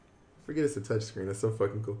Forget it's a touchscreen. That's so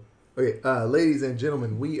fucking cool. Okay, ladies and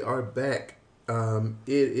gentlemen, we are back.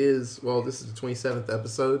 This is the 27th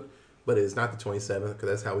episode, but it's not the 27th because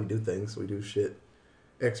that's how we do things. We do shit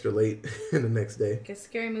extra late in the next day. Because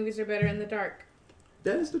scary movies are better in the dark.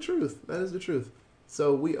 That is the truth. That is the truth.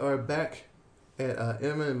 So we are back at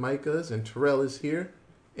Emma and Micah's, and Terrell is here,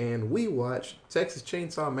 and we watched Texas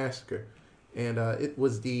Chainsaw Massacre, and it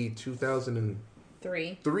was the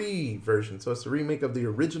 2003 version. So it's a remake of the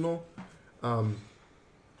original.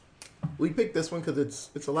 We picked this one because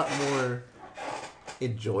it's a lot more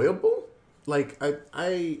enjoyable. Like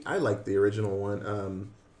I like the original one,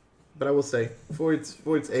 but I will say for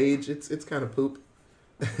its age, it's kind of poop.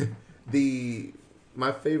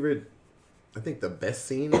 My favorite, I think the best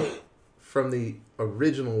scene from the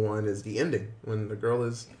original one is the ending when the girl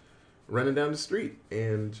is running down the street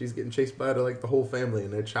and she's getting chased by the whole family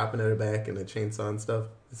and they're chopping at her back and the chainsaw and stuff.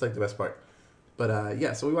 It's like the best part.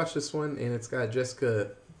 But so we watched this one and it's got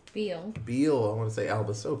Jessica Biel. I want to say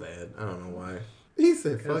Alba so bad. I don't know why. He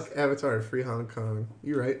said fuck Avatar and Free Hong Kong.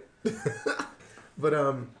 You're right. But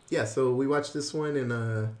so we watched this one and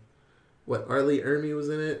R. Lee Ermey was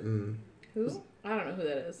in it and who? I don't know who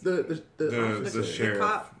that is. The sheriff. The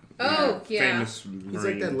cop. Oh, yeah. Famous Marine. He's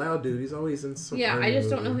like that loud dude. He's always in some I just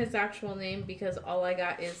don't know his actual name because all I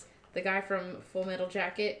got is the guy from Full Metal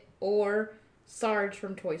Jacket or Sarge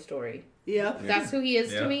from Toy Story. Yeah. That's who he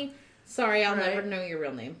is to me. Sorry, I'll never know your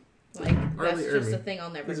real name. Like, that's just a thing I'll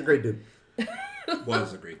never know. He's a great dude.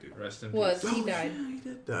 Was a great dude. Rest in peace. He died. Yeah, he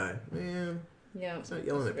did die. Man. Yeah. It's not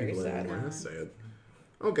yelling at people sad. anymore. That's sad.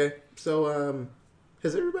 Okay, so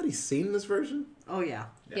has everybody seen this version? Oh, yeah.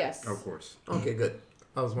 Yes. Of course. Okay, good.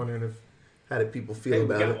 I was wondering how did people feel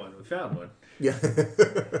about it. We found one. Yeah.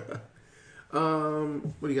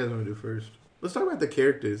 What do you guys want to do first? Let's talk about the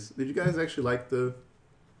characters. Did you guys actually like the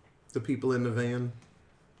people in the van?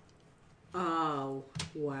 Oh,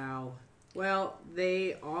 wow. Well,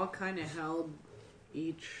 they all kind of held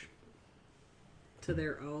each to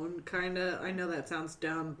their own, kind of. I know that sounds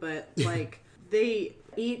dumb, but, like, they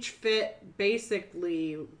each fit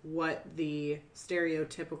basically what the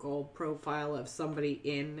stereotypical profile of somebody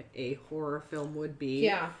in a horror film would be.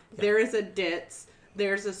 Yeah. There is a ditz,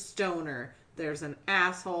 there's a stoner, there's an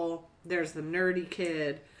asshole, there's the nerdy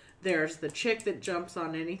kid, there's the chick that jumps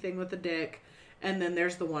on anything with a dick, and then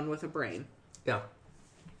there's the one with a brain. Yeah.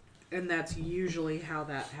 And that's usually how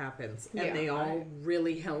that happens. And Yeah, they all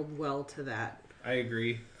really held well to that. I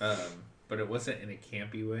agree, but it wasn't in a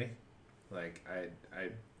campy way. Like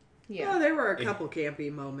Yeah, there were a couple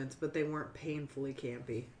campy moments, but they weren't painfully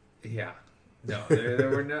campy. Yeah, no, there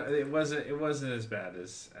were no. It wasn't as bad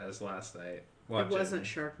as last night. It wasn't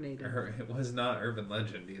Sharknado. It was not Urban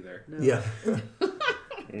Legend either. No.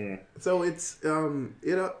 Yeah. So it's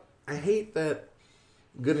I hate that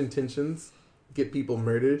good intentions get people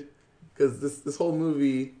murdered because this whole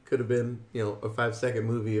movie could have been a 5-second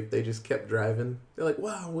movie if they just kept driving. They're like,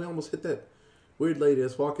 wow, we almost hit that weird lady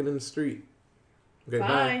that's walking in the street. Okay,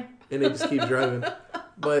 bye. And they just keep driving.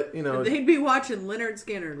 But they'd be watching Leonard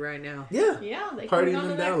Skinner right now. Yeah, they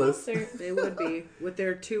partying in Dallas. They would be with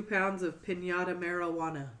their 2 pounds of piñata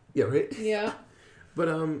marijuana. Yeah, right. Yeah. But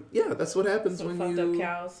that's what happens when fucked you. Up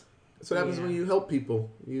cows. That's what happens when you help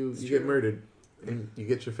people. You get murdered, and you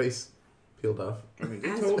get your face peeled off. I mean,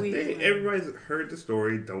 everybody's heard the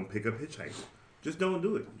story. Don't pick up hitchhiking. Just don't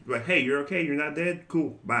do it. Like, hey, you're okay. You're not dead.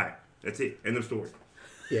 Cool. Bye. That's it. End of story.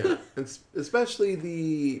 Yeah, and especially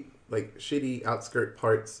the shitty outskirt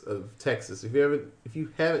parts of Texas. If you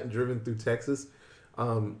haven't driven through Texas,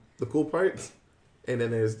 the cool parts, and then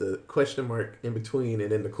there's the question mark in between,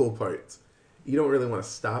 and then the cool parts. You don't really want to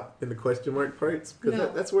stop in the question mark parts because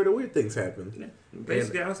that's where the weird things happen. Yeah.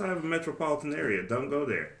 Basically, outside of a metropolitan area, don't go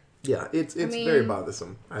there. Yeah, it's very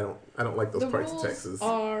bothersome. I don't like those parts of Texas. The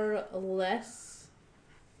rules are less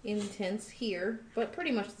intense here, but pretty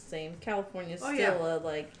much the same. California's still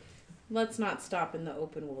let's not stop in the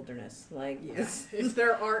open wilderness. If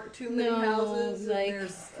there aren't too many houses,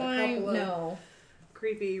 there's a couple of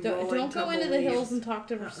creepy. Don't go into the hills and talk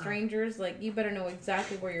to strangers. You better know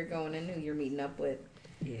exactly where you're going and who you're meeting up with.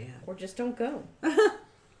 Yeah, or just don't go.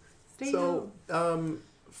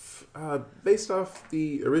 Based off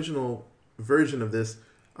the original version of this,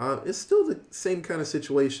 it's still the same kind of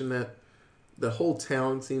situation that the whole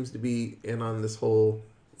town seems to be in on this whole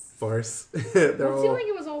farce. It seemed like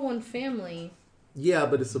it was all one family. Yeah,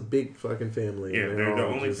 but it's a big fucking family. Yeah, they're the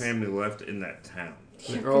only family left in that town.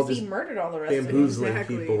 Because he murdered all the rest of them. Bamboozling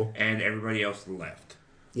people. And everybody else left.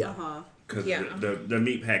 Yeah. Because the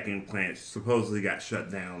meatpacking plant supposedly got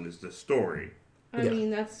shut down is the story. I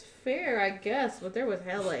mean, that's fair, I guess, but there was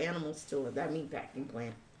hella animals still at that meatpacking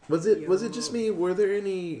plant. Was it just me? Were there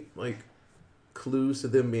any like clues to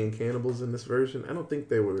them being cannibals in this version? I don't think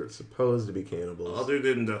they were supposed to be cannibals. Other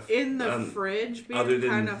than the fridge being other than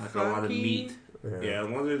kind of like funky. a lot of meat. Yeah,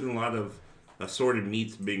 other than a lot of assorted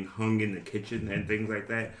meats being hung in the kitchen and things like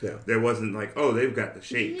that. Yeah. There wasn't like, oh, they've got the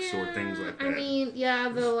shakes or things like that. I mean,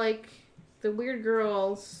 the weird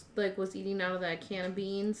girls was eating out of that can of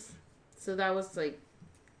beans, so that was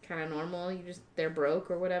kind of normal. They're broke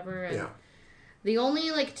or whatever. And the only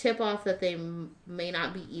tip off that they may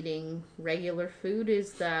not be eating regular food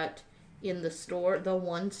is that in the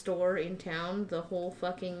one store in town, the whole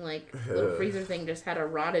fucking little freezer thing just had a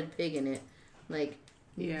rotted pig in it.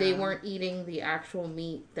 They weren't eating the actual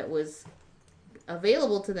meat that was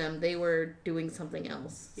available to them. They were doing something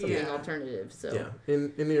else, something alternative. So yeah,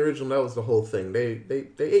 in the original, that was the whole thing. They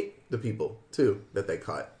ate the people too that they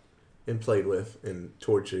caught and played with and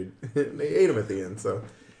tortured. They ate them at the end. So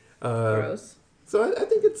gross. So I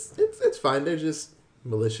think it's fine. They're just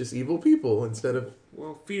malicious, evil people instead of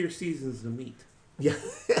fear seasons the meat. Yeah.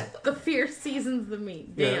 The fear seasons the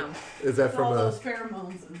meat. Damn. Yeah. Is that from all those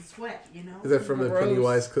pheromones and sweat, Is that from the Gross.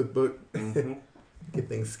 Pennywise cookbook? Mm-hmm. Get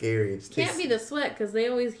things scary. It Can't be the sweat because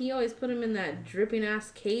he always put him in that dripping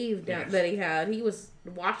ass cave that he had. He was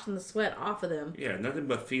washing the sweat off of them. Yeah, nothing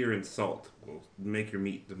but fear and salt will make your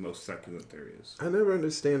meat the most succulent there is. I never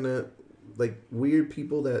understand that. Weird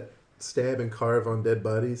people that stab and carve on dead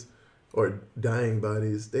bodies or dying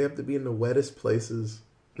bodies, they have to be in the wettest places.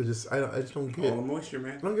 I just don't get. All the moisture,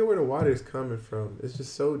 man. I don't get where the water is coming from. It's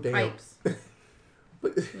just so damn. Pipes.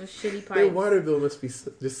 But Those shitty pipes. their water bill must be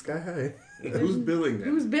just sky high. Who's billing them?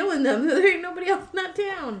 Who's billing them? There ain't nobody else in that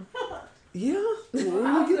town. Yeah.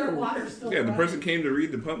 How's their water still Yeah, the running? person came to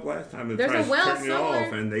read the pump last time and There's tried a well cutting it off,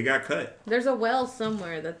 somewhere. and they got cut. There's a well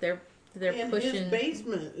somewhere that they're in pushing. his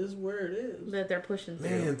basement is where it is. That they're pushing through.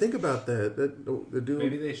 Man, think about that. The dude.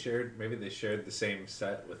 Maybe they shared the same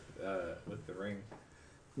set with the ring.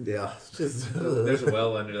 Yeah. Just. There's a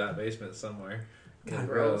well under that basement somewhere. God,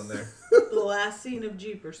 gross. In there. The last scene of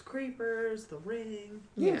Jeepers Creepers, The Ring.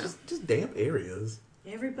 Yeah. Just damp areas.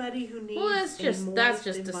 Everybody who needs. Well, that's a just moist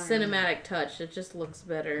a environment. cinematic touch. It just looks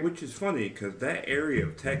better. Which is funny, because that area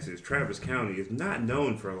of Texas, Travis County, is not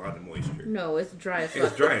known for a lot of moisture. No, it's dry as It's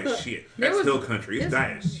fuck. dry as shit. There That's was- hill country. It's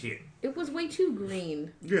dry as shit. It was way too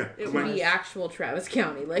green Yeah. to be actual Travis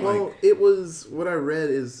County. Well, it was, what I read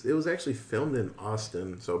is, it was actually filmed in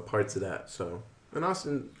Austin, so parts of that, so. In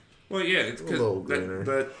Austin. Well, yeah, it's A little because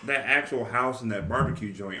greener. that actual house and that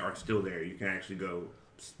barbecue joint are still there. You can actually go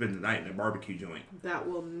spend the night in a barbecue joint. That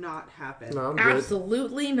will not happen. No, I'm good.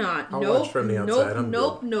 Absolutely not. I'll nope. watch from the outside. Nope. I'm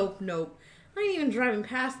nope. good. Nope. I ain't even driving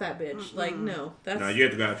past that bitch. No. That's No, you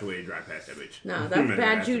have to go out your way to drive past that bitch. no. That's Man,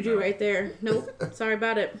 bad that's juju about- right there. Nope. Sorry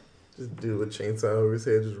about it. Just dude with a chainsaw over his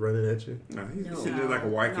head just running at you. No, he's No. sitting there like a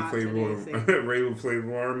wacky Not flavor, rainbow flavor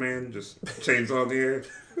water man, just chainsaw in the air.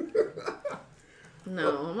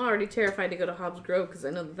 No, I'm already terrified to go to Hobbs Grove because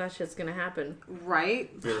I know that shit's gonna happen.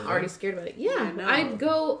 Right? I'm already scared about it. Yeah, I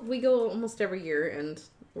know. we go almost every year, and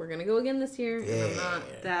we're gonna go again this year. And I'm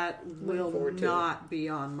not. That will forward to not be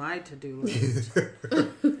on my to-do list.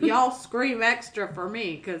 Y'all scream extra for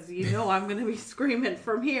me because you know I'm going to be screaming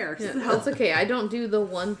from here. Yeah, so. that's okay. I don't do the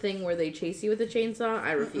one thing where they chase you with a chainsaw.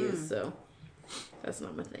 I refuse. So that's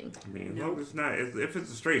not my thing. I mean, as long as it's not, if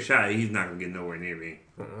it's a straight shot, he's not gonna get nowhere near me.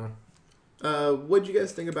 What'd you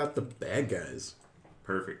guys think about the bad guys?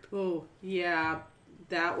 Perfect. Oh, yeah.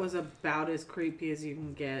 That was about as creepy as you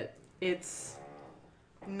can get. It's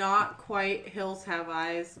not quite Hills Have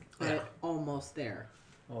Eyes, but almost there.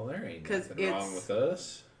 Well, there ain't 'Cause nothing wrong it's- with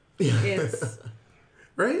us. It's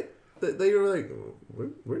Right? They were like,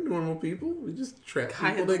 we're normal people. We just trap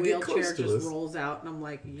kind people of that the get close wheelchair to just us. rolls out, and I'm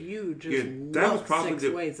like, you just Yeah, that was walked probably 6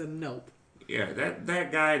 the- ways and nope. Yeah,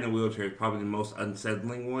 that guy in the wheelchair is probably the most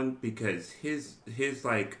unsettling one because his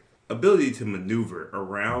like ability to maneuver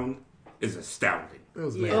around is astounding. It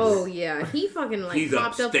was Yes. mad. Oh yeah, he fucking He's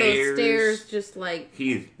popped up those upstairs. stairs just like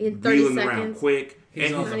He is In 30 wheeling around seconds. quick. He's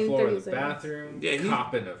and on he's the Not floor of even the 30 seconds. bathroom, Yeah, he-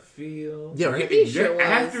 copping a field. Yeah, right. he sure was.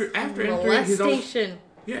 After entering his own molestation.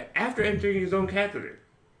 after entering his own catheter.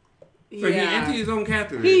 So he Yeah. emptied his own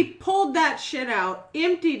catheter. He pulled that shit out,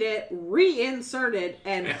 emptied it, reinserted,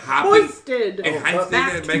 and And hopped hoisted and hoisted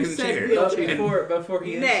back it back in to the said chair. But wheelchair. before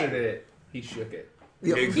he Nay. inserted it, he shook it.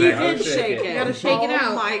 Yep. He Exactly. did shake it. You gotta shake it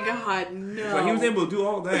out. Oh my god, no. So he was able to do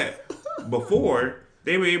all that before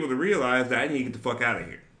they were able to realize that I need to get the fuck out of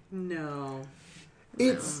here. No.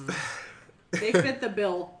 It's They fit the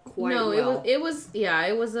bill quite No, well. it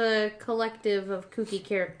was a collective of kooky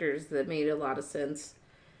characters that made a lot of sense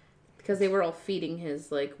because they were all feeding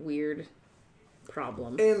his like weird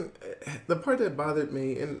problem. And the part that bothered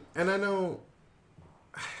me, and I know,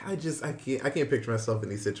 I can't picture myself in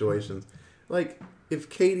these situations. Like, if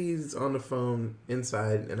Katie's on the phone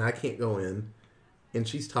inside and I can't go in, and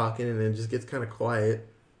she's talking and then just gets kind of quiet,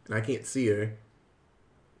 and I can't see her,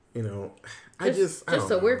 you know, Just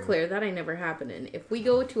so we're clear, that ain't never happening. If we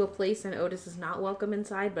go to a place and Otis is not welcome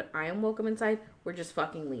inside, but I am welcome inside, we're just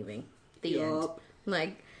fucking leaving. The end.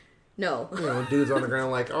 Like, no. You know, dudes on the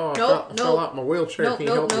ground like, oh, Nope, I fell out my wheelchair. Can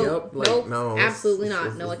you help me up? Like, no. Absolutely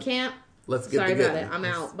not. No, I can't. Let's get Sorry together. about it. I'm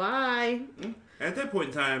out. Bye. At that point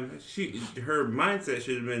in time, her mindset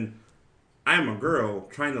should have been, I'm a girl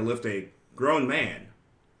trying to lift a grown man.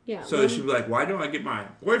 Yeah. So she'd be like, why don't I get my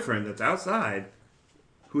boyfriend that's outside,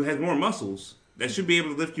 who has more muscles, that should be able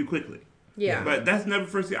to lift you quickly? Yeah. But that's never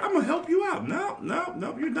first thing. I'm going to help you out.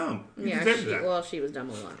 No, you're dumb. You deserve that. She was dumb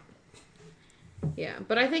a lot. Yeah,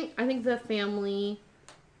 but I think the family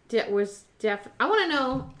was I want to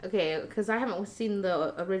know, okay, because I haven't seen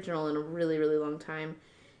the original in a really, really long time.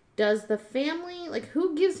 Does the family, like,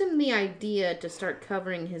 who gives him the idea to start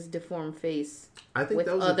covering his deformed face? I think with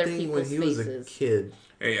that was other a thing when people's he was faces? a kid.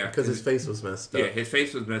 Yeah. Because his face was messed up. Yeah, his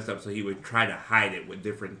face was messed up, so he would try to hide it with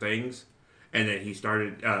different things. And then he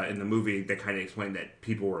started, in the movie, they kind of explained that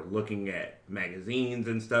people were looking at magazines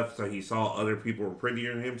and stuff, so he saw other people were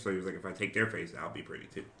prettier than him, so he was like, if I take their face, I'll be pretty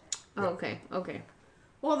too. Oh, okay.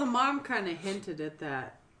 Well, the mom kind of hinted at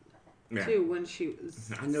that, too, when she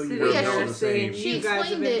was I know you sitting were there all the saying, same. She you guys have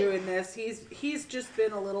explained been it. doing this. He's just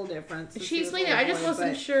been a little different. Since She he was explained a it. I little just boy,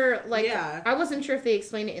 wasn't but- sure, like, Yeah. I wasn't sure if they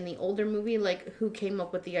explained it in the older movie, like, who came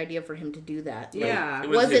up with the idea for him to do that. Like, Yeah.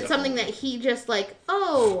 Was his it something that he just, like,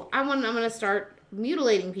 oh, I'm going to start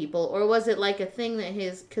mutilating people? Or was it, like, a thing that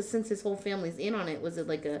because since his whole family's in on it, was it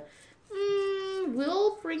like a,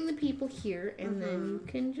 we'll bring the people here and then you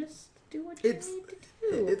can just do what you need to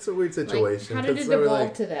do? It's a weird situation. Like, how did it 'cause they were evolve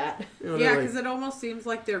like, to that? you know, Yeah, they're like- because it almost seems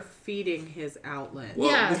like they're feeding his outlet. Well,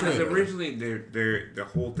 Yeah. because originally the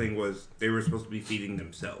whole thing was they were supposed to be feeding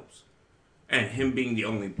themselves. And him being the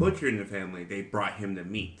only butcher in the family, they brought him the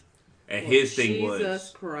meat. And his thing was... Jesus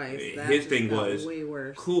Christ. That his just thing got was, way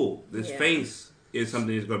worse. cool, this Yeah. face is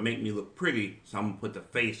something that's going to make me look pretty, so I'm going to put the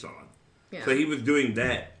face on. Yeah. So he was doing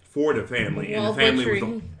that for the family, and While the family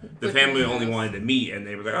butchering only us. wanted the meat, and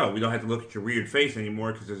they were like, "Oh, we don't have to look at your weird face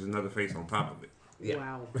anymore because there's another face on top of it." Yeah.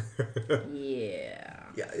 Wow. Yeah.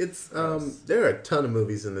 Yeah, it's there are a ton of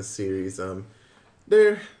movies in this series.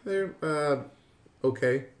 They're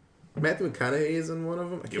okay. Matthew McConaughey is in one of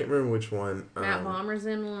them. I can't remember which one. Matt Bomer's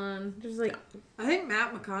in one. There's like, I think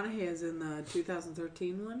Matt McConaughey is in the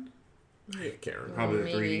 2013 one. I can't remember. Probably the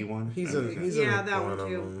maybe. 3D one. He's I in. think He's Yeah, in that one one of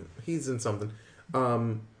too. them. He's in something.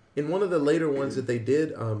 In one of the later ones that they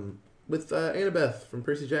did, with Annabeth from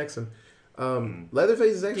Percy Jackson,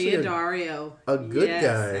 Leatherface is actually Diodario. a good yes,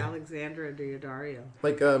 guy. Alexandra Diodario.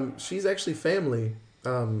 Like, she's actually family,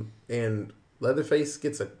 and Leatherface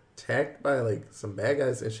gets attacked by like some bad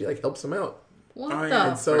guys, and she like helps him out. what Oh, the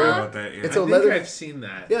yeah, I so- forgot fuck? about that. Yeah. And so I think Leather- I've seen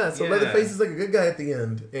that. Yeah, so Leatherface is like a good guy at the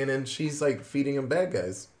end, and then she's like feeding him bad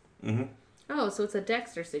guys. Oh, so it's a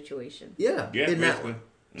Dexter situation. Yeah, Yeah, in that basically. one.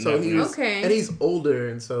 So he was, Okay. and he's older,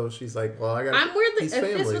 and so she's like, "Well, I got." I'm weirdly he's if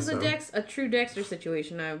this family, was so. a true Dexter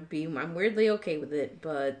situation, I'm weirdly okay with it.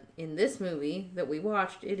 But in this movie that we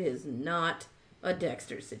watched, it is not a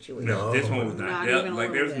Dexter situation. No. This one was not. Not Yeah, even a like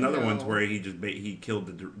little there's bit, another no. ones where he killed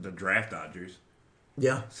the draft dodgers.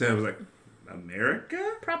 Yeah, So it was like,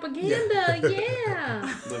 America? Propaganda,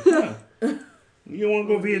 yeah. Look, you don't want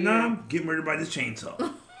to go Vietnam? Get murdered by this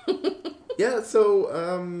chainsaw. yeah.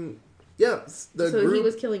 So, yeah, the So group. he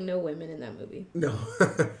was killing no women in that movie, no.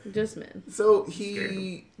 just men. So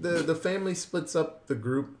the family splits up the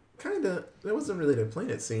group. Kind of. That wasn't really their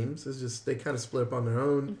plan. It seems. It's just they kind of split up on their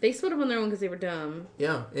own. They split up on their own because they were dumb.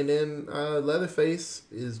 Yeah, and then Leatherface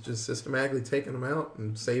is just systematically taking them out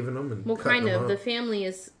and saving them and Well, cutting kind them of. The up. family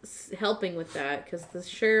is helping with that because the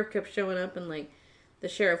sheriff kept showing up and like the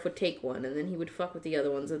sheriff would take one and then he would fuck with the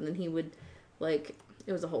other ones and then he would like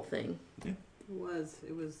it was a whole thing. It was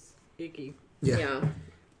icky. Yeah.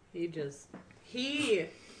 He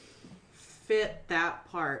fit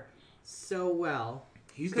that part so well.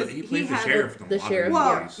 He 'Cause plays he the had sheriff. in a the lot of sheriff,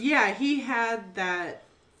 Well, movies. yeah, he had that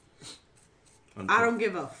I don't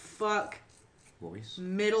give a fuck voice.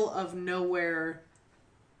 middle of nowhere.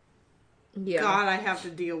 Yeah. God, I have to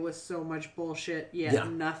deal with so much bullshit, yet Yeah.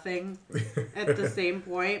 nothing at the same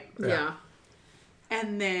point. Yeah.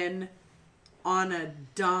 And then on a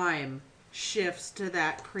dime shifts to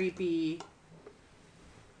that creepy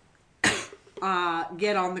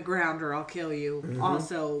get on the ground or I'll kill you.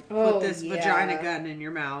 Also, put Oh, this yeah. vagina gun in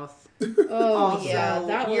your mouth. Oh Also, yeah,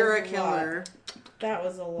 that you're was a killer. That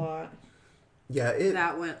was a lot. Yeah,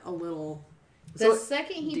 that went a little. The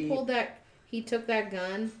second he deep. he took that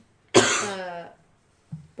gun.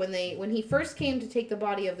 When he first came to take the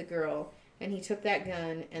body of the girl, and he took that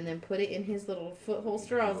gun and then put it in his little foot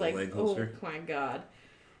holster, I was like, oh my god,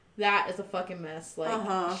 that is a fucking mess.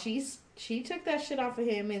 Like she took that shit off of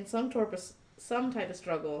him in some type of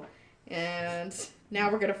struggle, and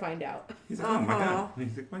now we're gonna find out. He's like, oh my god, he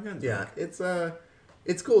took my gun. Yeah,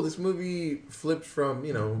 it's cool. This movie flipped from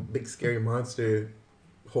big scary monster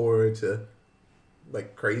horror to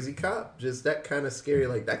like crazy cop, just that kind of scary.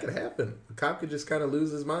 Like that could happen. A cop could just kind of lose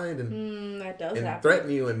his mind and that does and happen. threaten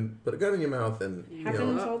you and put a gun in your mouth and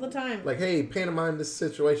Happens all the time. like, hey, pantomime this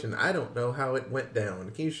situation. I don't know how it went down.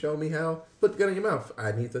 Can you show me how? Put the gun in your mouth.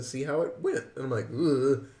 I need to see how it went. And I'm like,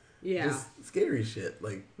 ugh. Yeah. Just scary shit.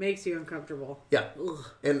 Like Makes you uncomfortable. yeah. Ugh.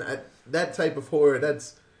 And that type of horror,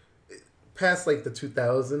 that's past like the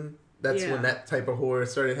 2000. That's when that type of horror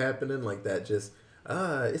started happening. Like that, just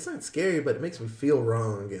it's not scary, but it makes me feel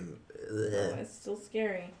wrong and. Oh, it's still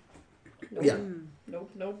scary. Nope. Yeah.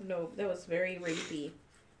 Nope. That was very rapey.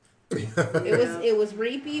 It was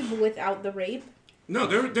rapey, but without the rape. No,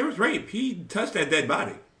 there was rape. He touched that dead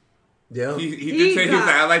body. Yeah. He did say he was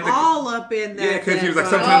like, I like the all up in that. yeah, because he was like,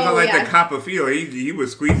 dead body. sometimes I like yeah. the cop a feel. He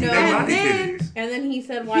was squeezing No, that and body then- titties. And then he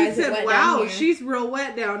said, "Why He is it said, wet "Wow, down here?" she's real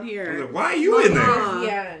wet down I was here." like, why are you in there?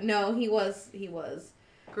 Yeah, no, he was.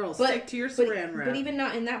 Girl, But- stick to your saran wrap. But even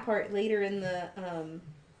not in that part. Later in the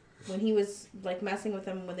when he was like messing with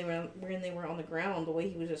them when they were on the ground, the way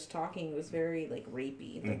he was just talking was very like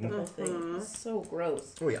rapey. Like the whole thing was so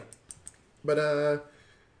gross. Oh yeah. But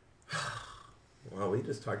well, we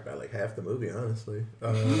just talked about like half the movie, honestly.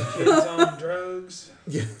 Kids on drugs.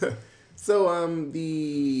 Yeah. So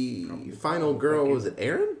the final girl, was it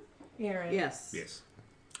Erin? Aaron. Yes. Yes.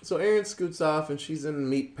 So Erin scoots off and she's in a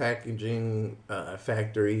meat packaging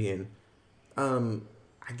factory, and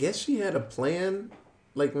I guess she had a plan.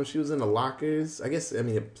 Like when she was in the lockers,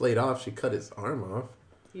 it played off. She cut his arm off,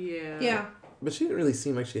 Yeah. Yeah. but she didn't really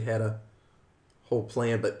seem like she had a whole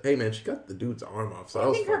plan. But hey, man, she got the dude's arm off. So I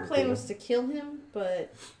that think was her fucking plan cool. was to kill him,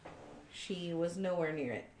 but she was nowhere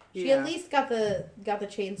near it. She Yeah. at least got the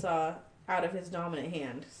chainsaw out of his dominant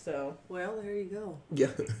hand. So Well, there you go. Yeah.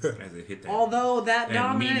 As it hit that. Although that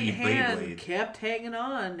dominant meaty hand Beyblade. kept hanging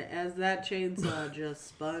on as that chainsaw just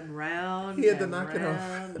spun round. He had to and knock it off.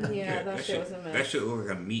 round. yeah, that shit was a That mess. shit looked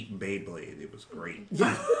like a meat Beyblade. It was great.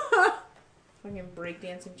 Fucking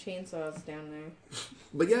breakdancing chainsaws down there.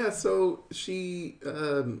 But yeah, so she, I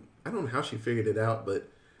don't know how she figured it out, but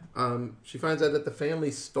she finds out that the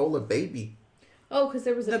family stole a baby. Oh, because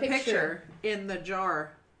there was a The picture. picture in the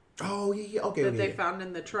jar Oh, yeah, okay. that yeah, they yeah. found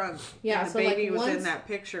in the trunk. Yeah, and the so, like, baby was in once- that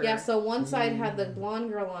picture. Yeah, so one side had the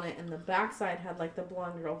blonde girl on it, and the back side had like the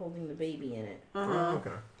blonde girl holding the baby in it. Oh, Uh-huh.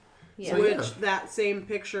 okay. Yeah, So, Which that same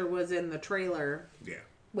picture was in the trailer Yeah.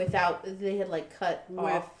 without they had like cut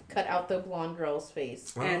out the blonde girl's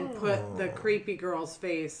face and put the creepy girl's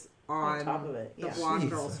face on top of it. the Yeah, blonde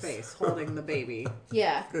Jesus. girl's face holding the baby.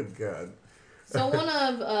 yeah. Good God. So one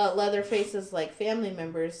of Leatherface's like family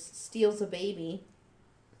members steals a baby,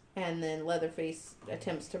 and then Leatherface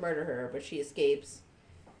attempts to murder her, but she escapes,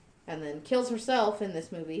 and then kills herself in this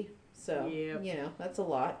movie. So Yep. that's a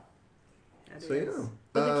lot. That So, is- yeah.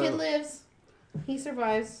 But the kid lives. He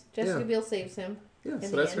survives. Jessica Yeah. Biel saves him. Yeah, in so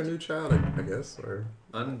the that's her end. new child, I guess. Or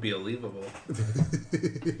Unbelievable.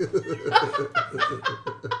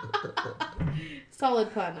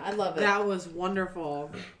 Solid pun. I love it. That was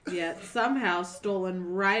wonderful. Yet somehow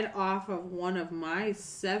stolen right off of one of my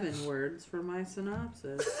 7 words for my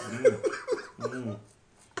synopsis.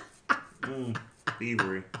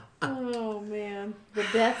 Thievery. Oh man, the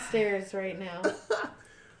death stares right now.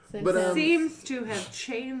 But, Seems to have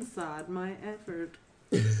chainsawed my effort.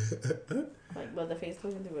 like Leatherface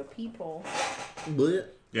looking through a peephole. Blech.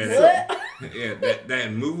 Yeah, What?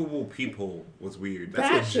 that movable peephole was weird.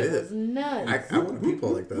 That shit legit. was nuts. I want people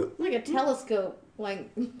like that. Like a telescope, like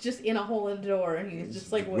just in a hole in the door, and he's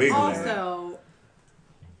just like Wiggling. Also,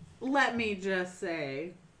 let me just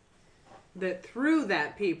say that through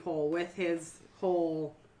that peephole with his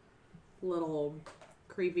whole little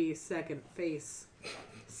creepy second face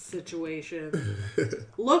situation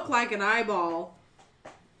looked like an eyeball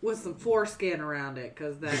with some foreskin around it,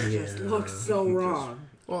 because that just Yeah. looks so wrong.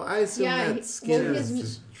 Well, I assume Yeah, that skin well, is his-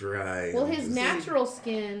 just dry. Well, and his just- natural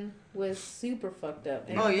skin was super fucked up,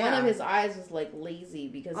 and Oh, one yeah. of his eyes was like lazy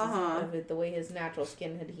because Uh-huh. of it, the way his natural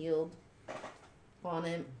skin had healed on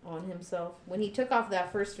himself. When he took off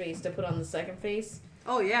that first face to put on the second face,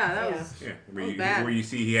 Oh yeah, that Yeah. was Yeah, bad. where you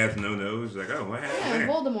see he has no nose, like, oh, what happened yeah, there?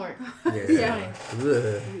 Voldemort. Yeah. Fine.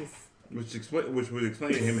 Ugh. jeez. Which would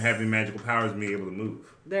explain him having magical powers and being able to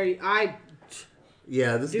move.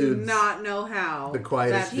 Yeah, this do dude's not know how the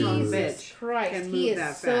quietest that son of a dude. Jesus bitch Christ, can he move is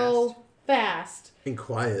that so fast. and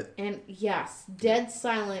quiet. And yes, dead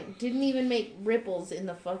silent. Didn't even make ripples in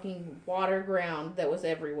the fucking water ground that was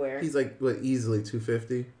everywhere. He's like, what, easily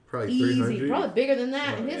 250? Probably Easy, 300? probably bigger than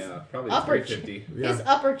that. Oh, His yeah, probably upper 350. his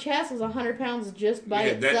upper chest was 100 pounds just by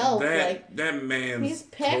itself. That his man's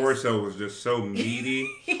pecs- torso was just so meaty.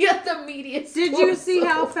 He got the meatiest. Did you see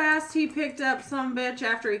torso. how fast he picked up some bitch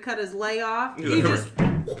after he cut his leg off? Yeah, He just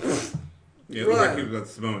it looked like he was about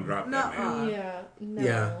to smell and drop that man. Yeah, no.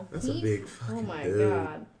 Yeah, that's a big Oh fucking my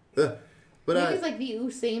dude. god. But He's like the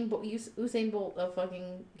Usain Bolt of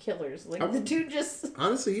fucking killers. Like the dude just.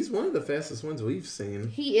 honestly, he's one of the fastest ones we've seen.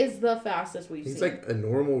 He is the fastest we've He's seen. like a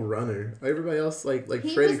normal runner. Everybody else, like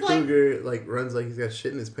He Freddy was like- Krueger, like runs like he's got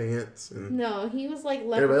shit in his pants. And No, he was like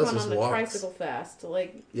Everybody else Leprechaun just on the walks. tricycle fast.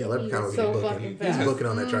 Like yeah, he Leprechaun was was so booking. fucking He's fast. booking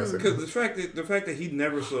on that tricycle. Because the fact that he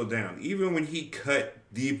never slowed down, even when he cut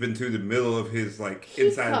deep into the middle of his He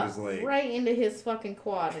inside cut of his leg. right into his fucking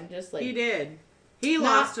quad and just like he did. He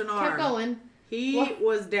lost an arm. Kept going. He Well-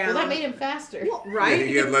 was down. Well, that made him faster. Well, right? Yeah,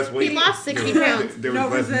 he had less weight. He lost 60 There was- pounds. There was no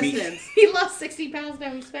less meat. resistance. He lost 60 pounds.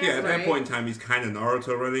 Now he's fast. Yeah, at that Right. point in time, he's kind of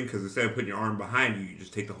Naruto running because instead of putting your arm behind you, you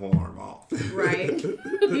just take the whole arm off. Right?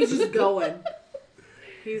 He's just going.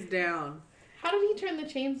 He's down. How did he turn the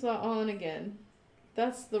chainsaw on again?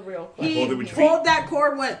 That's the real question. He Hold it with your pulled that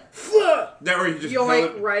cord, went That or he just held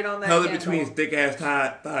yoink it, right on that held it handle. between his thick ass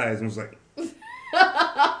thighs and was like,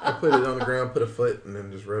 I put it on the ground, put a foot, and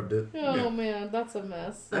then just rubbed it. Oh Yeah. man, that's a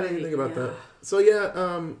mess. I didn't think about Yeah. that. So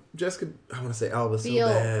yeah, Jessica. I want to say Alba so Biel.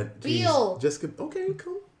 bad. Jeez. Biel. Jessica. Okay,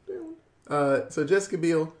 calm down. So Jessica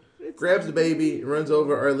Biel grabs the baby, runs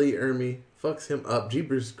over our lead Ermi, fucks him up.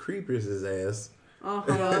 Jeepers creepers his ass.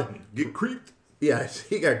 Uh-huh. get creeped. Yeah,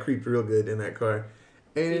 he got creeped real good in that car.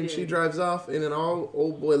 And He she did. drives off, and then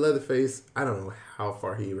old boy Leatherface, I don't know how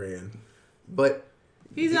far he ran, but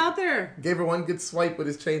He's out there. gave her one good swipe with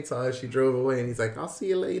his chainsaw as she drove away, and he's like, I'll see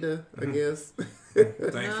you later, I guess. Thanks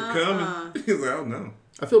for Uh-uh. coming. He's like, oh no.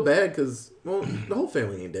 I feel bad because, well, the whole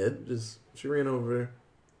family ain't dead. Just, she ran over.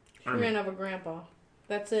 She ran over Grandpa.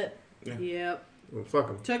 That's it. Yep. Well, fuck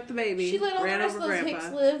him. Took the baby. She let all the ran rest over of those Grandpa.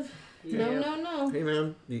 hicks live. No, Yep. no. Hey,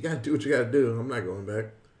 man, you gotta do what you gotta do. I'm not going back.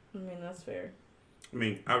 I mean, that's fair. I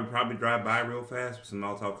mean, I would probably drive by real fast with some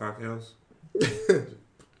Molotov cocktails.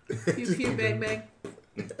 Pew pew bang bang.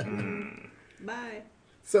 Bye.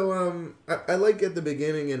 So, I like at the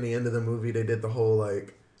beginning and the end of the movie, they did the whole,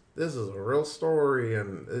 like, this is a real story,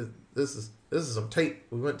 and this is some tape.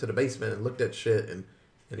 We went to the basement and looked at shit, and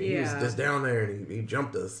he was Yeah. just down there, and he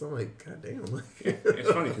jumped us. I'm like, God damn. It's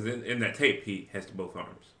funny because in that tape, he has both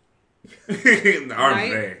arms. The arm's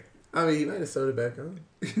Right? there. I mean, he might have sewed it back on.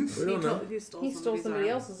 We don't know. He stole, He stole somebody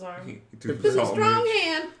arm. else's arm. He took He's the He's a salt strong mix.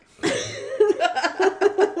 hand.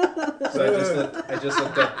 So I just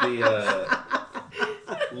looked up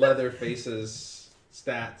the Leatherface's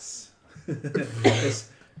stats. His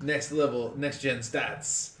next level, next gen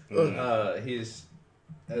stats. He's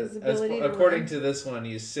His ability to according run. to this one,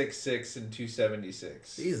 he's 6'6" and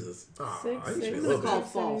 276. Jesus. Oh, Six, I used to be a six, little call bit.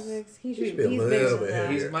 false. He's He should be a bigger little than bit that.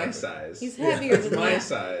 heavier. He's my size. He's heavier He's than my that.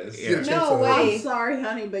 size. Yeah. No I'm way. sorry,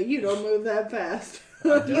 honey, but you don't move that fast. I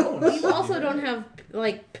don't. You also don't have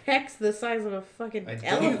like pecs the size of a fucking I don't,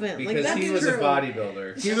 elephant. Like because that's he was a true.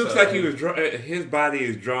 bodybuilder. He looks so- like he was. His body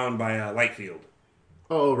is drawn by Lightfield.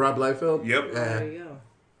 Oh, Rob Liefeld? Yep. There you go.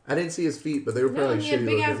 I didn't see his feet, but they were no, probably he had shitty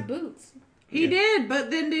big ass looking. boots. He did,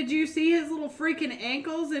 but then did you see his little freaking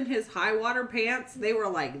ankles in his high water pants? They were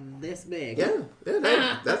like this big.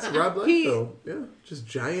 Yeah, that's Rob He- Liefeld. Yeah, just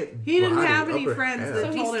giant. He didn't body, have any upper friends half. that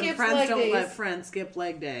So he told him skips friends leg don't days. let friends skip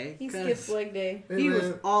leg day. He 'cause skips leg day. Hey, He man.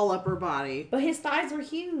 was all upper body. But his thighs were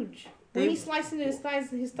huge. When They- he sliced into his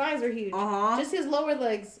thighs are huge. Uh-huh. Just his lower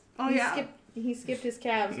legs. Oh, he yeah. He skipped his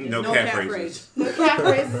calves. Just No No calf calf raises. no calf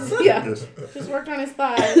raises. Yeah. Just- Just worked on his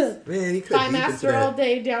thighs. Man, he could Thigh deep into master all that.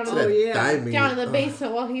 day down to in Oh, that the, yeah. thigh meat. down in the Oh.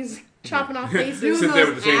 basement while he's chopping off faces. Doing Sit there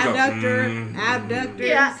those with the chainsaw. abductors,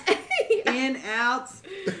 Yeah. in, outs.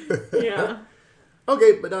 Yeah.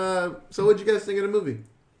 Okay, but so what'd you guys think of the movie?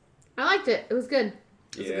 I liked it. It was good.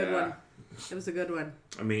 It was a good one. It was a good one.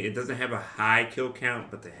 I mean, it doesn't have a high kill count,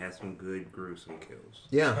 but it has some good gruesome kills.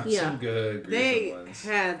 Yeah, Yeah. Some good gruesome They ones.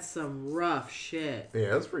 had some rough shit. yeah,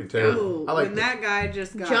 that's pretty terrible. Ooh, I like when that guy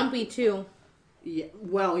just got Jumpy too. Yeah,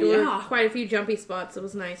 well, There were yeah. quite a few jumpy spots. It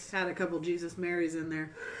was nice. Had a couple Jesus Marys in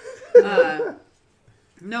there.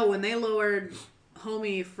 No, when they lowered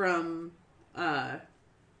Homie from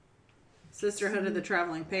Sisterhood of the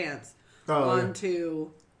Traveling Pants Oh, yeah. onto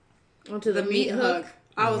Onto the meat hook.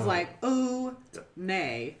 I was like, ooh,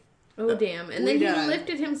 nay. Oh, damn. And We then he done.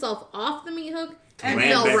 lifted himself off the meat hook and Ran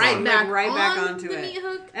fell back right on- back, right back on onto the it. meat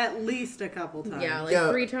hook. At least a couple times. Yeah,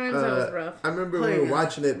 like 3 times. That was rough. I remember Oh, when we were yeah.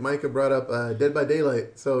 watching it, Micah brought up Dead by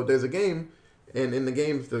Daylight. So there's a game, and in the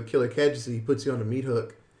game, if the killer catches you, he puts you on a meat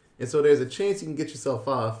hook. And so there's a chance you can get yourself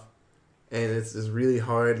off, and it's this really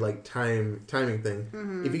hard like timing thing.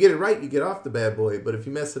 Mm-hmm. If you get it right, you get off the bad boy. But if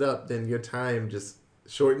you mess it up, then your time just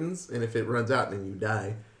shortens, and if it runs out, then you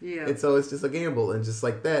die. Yeah. And so it's just a gamble. And just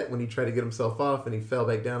like that, when he tried to get himself off and he fell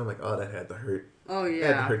back down, I'm like, oh, that had to hurt. Oh, That had to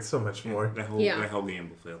yeah. hurt so much more. That whole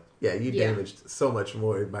gamble failed. Yeah, you Yeah. damaged so much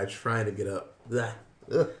more by trying to get up. Blah.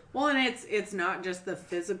 Ugh. Well, and it's not just the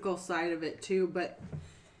physical side of it, too, but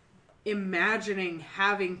imagining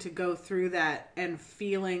having to go through that and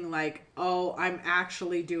feeling like, oh, I'm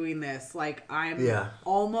actually doing this. Like, I'm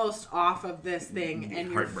almost off of this thing,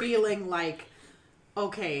 and you're Heartbreak. feeling like,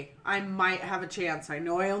 okay, I might have a chance. I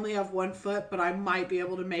know I only have 1 foot, but I might be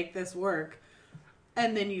able to make this work.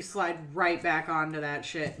 And then you slide right back onto that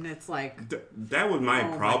shit, and it's like... That was my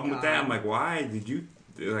Oh my problem with that. God. I'm like, why did you...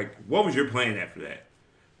 Like, what was your plan after that?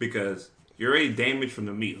 Because you're already damaged from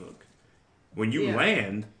the meat hook. When you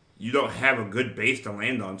land, you don't have a good base to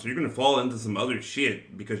land on, so you're going to fall into some other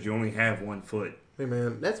shit because you only have 1 foot. Hey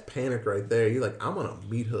man, that's panic right there. You're like, I'm on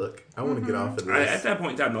a meat hook. I want to get off of this. At that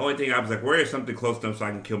point in time, the only thing I was like, where is something close enough so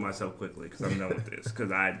I can kill myself quickly? Because I'm done with this.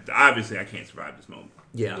 Because obviously I can't survive this moment.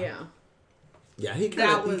 Yeah. Yeah. He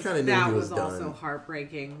kind of knew that he was was also done.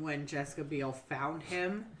 heartbreaking when Jessica Biel found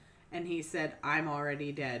him and he said, I'm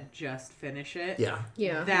already dead, just finish it. Yeah.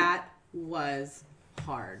 Yeah. That was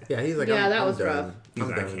hard. Yeah, he's like, Yeah, that I'm was done. rough. He's I'm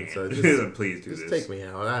like, I done. can't. So Please do just this. take me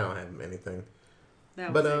out. I don't have anything.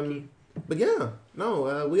 That was But icky. but yeah,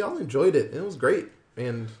 no, we all enjoyed it. It was great.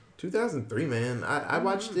 And 2003, man, I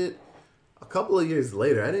watched it a couple of years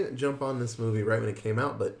later. I didn't jump on this movie right when it came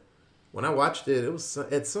out, but when I watched it, it was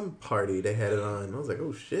at some party they had it on. I was like,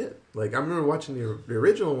 oh shit! Like I remember watching the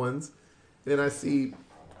original ones, and then I see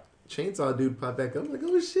Chainsaw Dude pop back up. I'm like,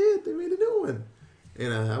 oh shit! They made a new one,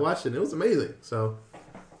 and I watched it. And it was amazing. So.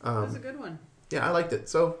 That was a good one. Yeah, I liked it.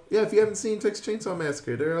 So, yeah, if you haven't seen Texas Chainsaw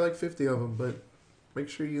Massacre, there are like 50 of them, but make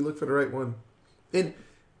sure you look for the right one. And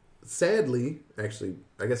sadly, actually,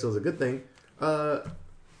 I guess it was a good thing, I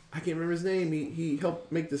can't remember his name. He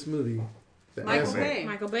helped make this movie. The Michael asshole. Bay.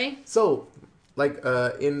 Michael Bay? So, like,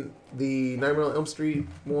 in the Nightmare on Elm Street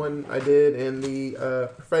one I did, and the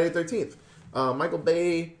Friday the 13th, Michael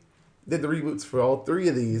Bay did the reboots for all 3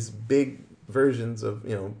 of these big versions of,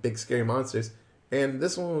 big scary monsters. And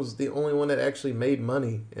this one was the only one that actually made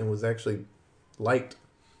money and was actually liked.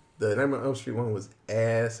 The Nightmare on Elm Street one was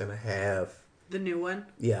ass and a half. The new one?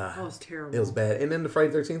 Yeah. Oh, it was terrible. It was bad. And then the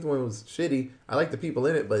Friday the 13th one was shitty. I liked the people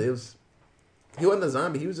in it, but he wasn't a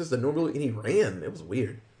zombie. He was just a normal, and he ran. It was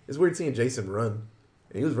weird. It's weird seeing Jason run.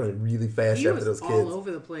 And he was running really fast He after was those kids. all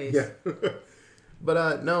over the place. Yeah.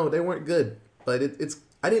 But no, they weren't good. But it's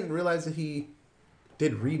I didn't realize that he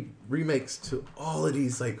did remakes to all of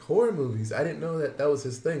these like horror movies. I didn't know that was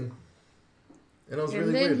his thing. And it was And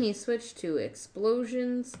really then weird. he switched to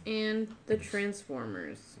explosions and the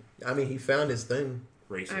Transformers. I mean, he found his thing.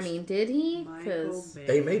 Racist. I mean, did he? Michael Because Bay.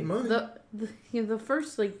 They made money. the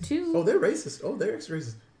first like 2. Oh, they're racist. Oh, they're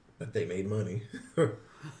racist. But they made money.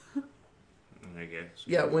 I guess.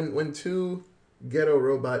 Yeah, when 2 ghetto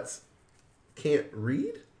robots can't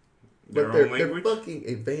read, Their but own they're language? fucking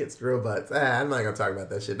advanced robots. I'm not gonna talk about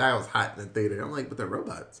that shit. That was hot in the theater. I'm like, but they're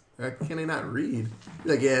robots. Can they not read?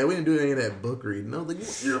 He's like, yeah, we didn't do any of that book reading. I was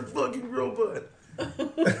like, you're a fucking robot.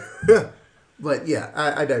 But yeah,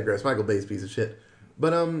 I digress. Michael Bay's a piece of shit.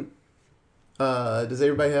 But does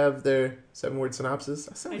everybody have their 7-word synopsis?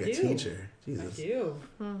 I sound like a do. teacher. I Jesus. do.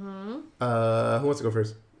 Mm-hmm. Who wants to go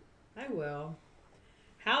first? I will.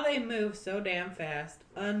 How they move so damn fast.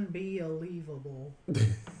 Unbelievable.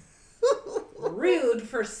 Rude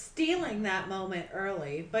for stealing that moment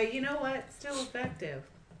early, but you know what? Still effective.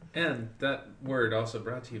 And that word also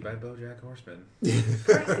brought to you by BoJack Horseman.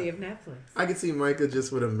 Courtesy of Netflix. I could see Micah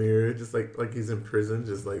just with a mirror, just like he's in prison,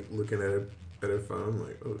 just like looking at her phone,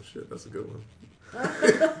 like, oh shit, that's a good one.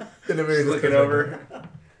 And the mirror just Looking comes back over.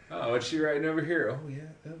 Oh, what's she writing over here? Oh, yeah.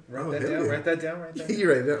 Oh, write Oh, that hell down. yeah. Write that down. Write that down.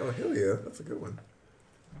 You're right. Oh hell yeah, that's a good one.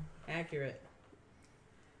 Accurate.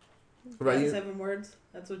 What about you? 7 words.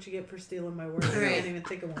 That's what you get for stealing my word. I Alright. can't even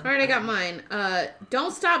think of one. All right, I got mine.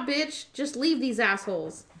 Don't stop, bitch. Just leave these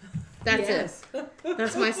assholes. That's Yes. it.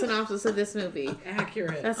 That's my synopsis of this movie.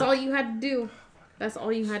 Accurate. That's all you had to do. That's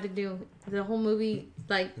all you had to do. The whole movie,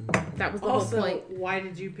 like, that was the Also, whole point. why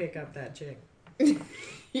did you pick up that chick?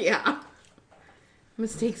 Yeah.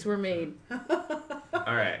 Mistakes were made.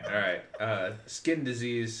 All right. Skin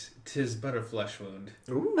disease, 'tis but a flesh wound.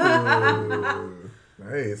 Ooh,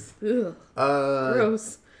 nice. Ugh,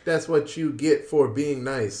 gross. That's what you get for being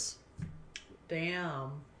nice.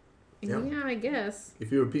 Damn. Yep. Yeah, I guess. If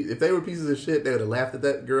they were pieces of shit, they would have laughed at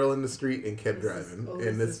that girl in the street and kept driving. This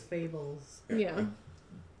And is Fables. Yeah.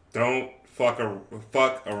 Don't fuck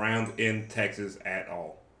around in Texas at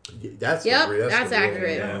all. that's Yep, the real- that's the real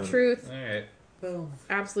accurate. one. Truth. All right. Boom.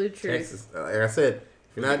 Absolute truth. Texas, like I said,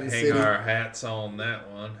 if you're not in the Hang city, our hats on that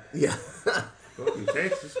one. yeah. Fucking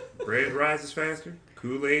Texas, bread rises faster,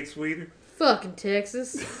 Kool-Aid sweeter. Fucking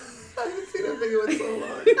Texas. I haven't seen that video in so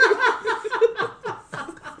long.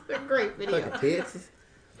 A great video. Fucking Texas.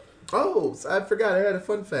 Oh, so I forgot. I had a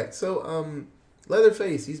fun fact. So,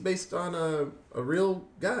 Leatherface, he's based on a real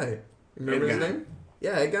guy. Remember Ed his Gein. name?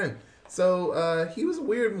 Yeah, Ed Gein. So, he was a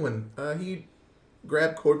weird one. He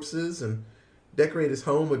grabbed corpses and decorated his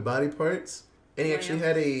home with body parts. And he actually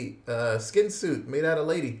had a skin suit made out of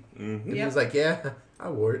lady. Mm-hmm. And he was like, yeah, I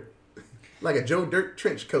wore it. Like a Joe Dirt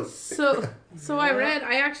trench coat. So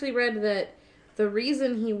I actually read that the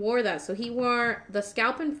reason he wore that, so he wore the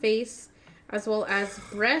scalp and face as well as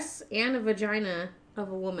breasts and a vagina of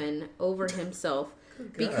a woman over himself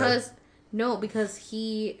because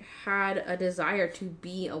he had a desire to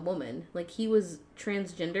be a woman. Like he was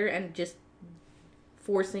transgender and just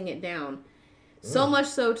forcing it down. So much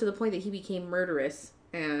so to the point that he became murderous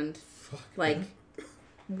and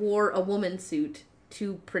wore a woman suit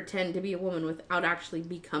to pretend to be a woman without actually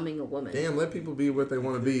becoming a woman. Damn, let people be what they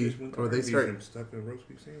want to be, or they start, stuck in a roast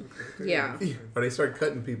beef sandwich. Right there. Yeah. or they start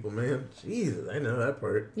cutting people. Man, Jesus, I know that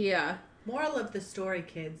part. Yeah. Moral of the story,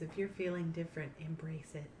 kids: if you're feeling different,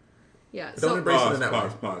 embrace it. Yeah. Don't embrace it in that way.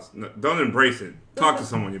 Pause. No, don't embrace it. Talk to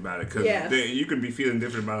someone about it because Yes. you could be feeling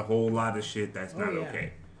different about a whole lot of shit that's not yeah.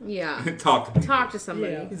 okay. Yeah. Talk to people. Talk to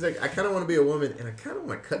somebody. Yeah. He's like, I kind of want to be a woman, and I kind of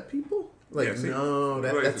want to cut people. Like, Yeah, see? no,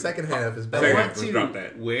 that second half is Second bad. half. Let's drop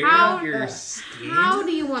that. Wear How- your skin. How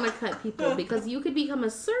do you want to cut people? Because you could become a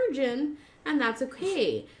surgeon and that's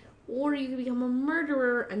okay. Or you could become a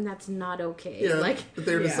murderer and that's not okay. Yeah, Like, but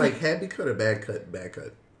they're just Yeah. like happy cut or bad cut, bad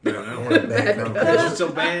cut. No, I no. want a bad cut. Cut you so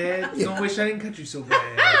bad. You don't wish I didn't cut you so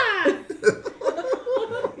bad.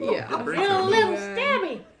 yeah. Break A them. little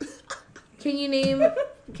stabby. Can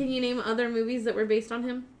you name other movies that were based on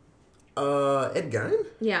him? Ed Gein?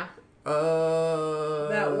 Yeah.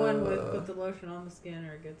 That one with put the lotion on the skin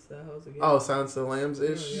or it gets the hose again. Oh, Silence of the Lambs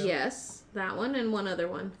ish. Yeah. Yes. That one and one other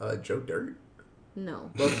one. Joe Dirt.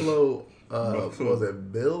 No. Buffalo. What was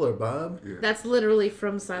it, Bill or Bob? That's literally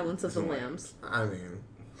from Silence of the Lambs. I mean,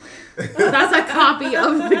 That's a copy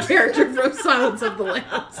of the character from Silence of the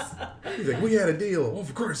Lambs. he's like, we had a deal. Oh,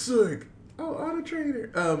 for Christ's sake. Oh, Auto Trader.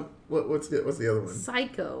 What's the other one?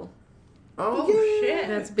 Psycho. Oh, Oh, yeah. shit.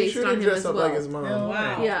 That's He based sure on did him dress as up well. like his mom. No.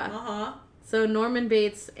 Wow. Yeah. Uh-huh. So Norman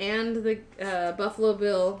Bates and the Buffalo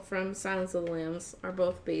Bill from Silence of the Lambs are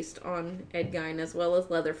both based on Ed Gein as well as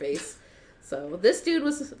Leatherface. So this dude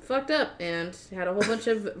was fucked up and had a whole bunch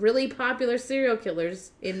of really popular serial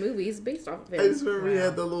killers in movies based off of I just him. remember he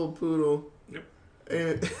had the little poodle. Yep.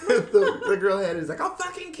 And the girl had it. He's like, I'll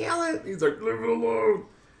fucking kill it. He's like, leave it alone.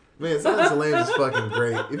 Man, Silence of the Lambs is fucking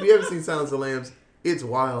great. If you haven't seen Silence of the Lambs, it's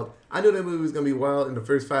wild. I knew that movie was going to be wild in the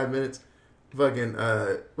first 5 minutes. Fucking,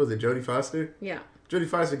 was it Jodie Foster? Yeah. Jodie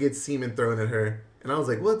Foster gets semen thrown at her. And I was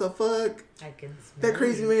like, what the fuck? I can smell That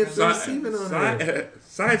crazy you man from- threw semen on her.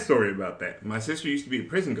 Side story about that. My sister used to be a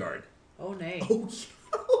prison guard, Oh, nay.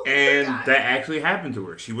 Oh, and that actually happened to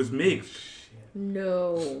her. She was mixed.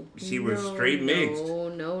 No. She was straight mixed.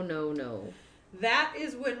 No. That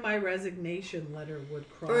is when my resignation letter would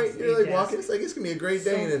cross Right, a you're like desk. walking. It's like, it's going to be a great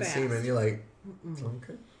day. So and then fast. semen. You're like,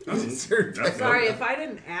 okay. No, Sorry, if I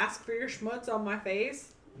didn't ask for your schmutz on my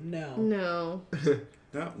face, no. No.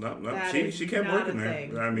 No. That She is kept not working a there.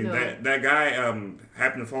 thing. I mean, No. that guy happened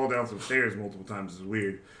to fall down some stairs multiple times. Is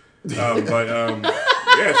weird. But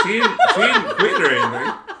yeah, she didn't quit or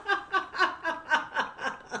anything.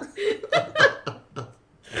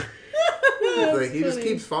 Like, he just funny.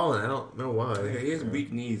 keeps falling. I don't know why. Yeah, he has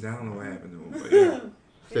weak knees. I don't know what happened to him. But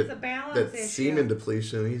yeah, It's a balance That issue. semen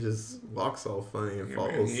depletion, he just walks all funny and yeah,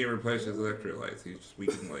 falls. man, he replaced his electrolytes. He's just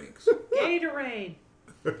weak in legs. Gatorade.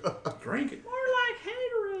 Drink it. More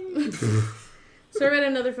like haterade. So I read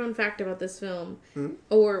another fun fact about this film,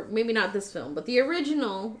 or maybe not this film, but the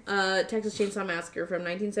original Texas Chainsaw Massacre from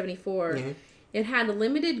 1974. Mhm. It had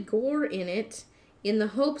limited gore in it in the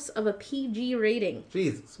hopes of a PG rating.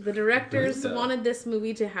 Jesus. The directors Brutal. wanted this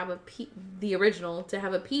movie to have the original to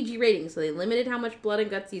have a PG rating, so they limited how much blood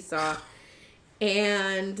and guts you saw.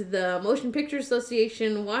 And the Motion Picture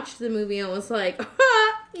Association watched the movie and was like,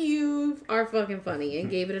 "Ha, you Proof are fucking funny and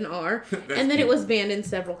gave it an R. And then it was banned in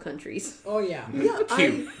several countries. Oh yeah. Yeah,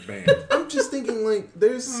 Cute, man. I'm just thinking, like,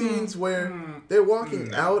 there's scenes where they're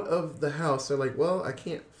walking out of the house. They're like, well, I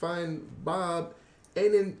can't find Bob.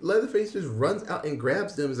 And then Leatherface just runs out and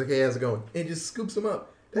grabs them. He's like, hey, how's it going? And just scoops them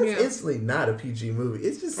up. That's instantly not a PG movie.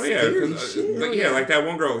 It's just scary shit. Like that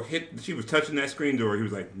one girl she was touching that screen door. He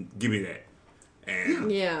was like, give me that. And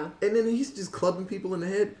And then he's just clubbing people in the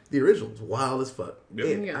head. The original's wild as fuck.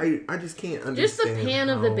 And I just can't understand. Just the pan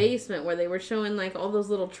of the basement where they were showing like all those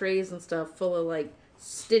little trays and stuff full of like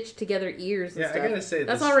stitched together ears and stuff. I gotta say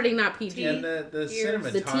that's already not PG. And the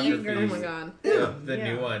cinematography, the teeth, oh my god, the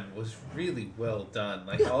new one was really well done.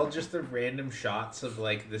 Like all just the random shots of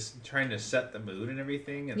like this trying to set the mood and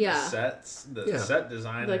everything, and the sets, the set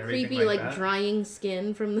design, the and everything creepy like like that. drying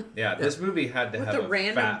skin from the this movie had to With have the a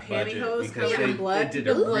random fat budget pantyhose because covered in blood. they did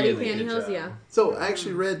the a bloody really good pantyhose. job. Yeah. So I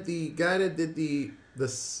actually read the guy that did the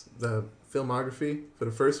filmography for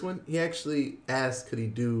the first one. He actually asked, could he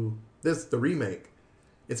do the remake?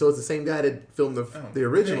 And so it's the same guy that filmed the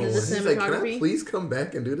original one. The He's like, can I cinematography? please come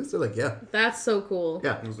back and do this? They're like, yeah. That's so cool.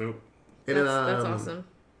 Yeah. It was dope. And That's awesome.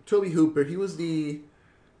 Toby Hooper, he was the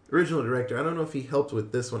original director. I don't know if he helped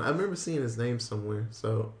with this one. I remember seeing his name somewhere.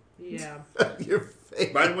 So Yeah. your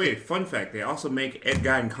face. By the way, fun fact: they also make Ed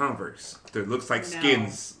Guy and Converse. That looks like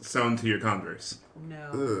skins sewn to your Converse.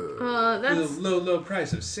 No. That's Low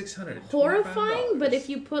price of $600. horrifying, but if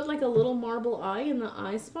you put like a little marble eye in the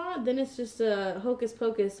eye spot, then it's just a Hocus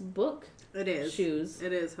Pocus book. It is. Shoes.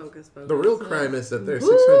 It is Hocus Pocus. The real crime is that they're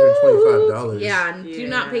 $625. Yeah, and do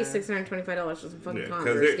not pay $625 for some fucking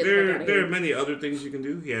Converse. Get the fuck out of there here. are many other things you can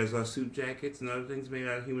do. He has suit jackets and other things made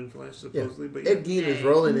out of human flesh, supposedly. But Ed Gein is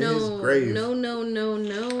rolling in his grave. No. I don't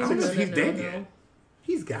know if he's dead yet.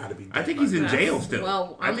 He's got to be dead. I think he's in by now. jail still.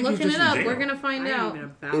 Well, I I'm think he's looking just it in up. jail. We're gonna find out.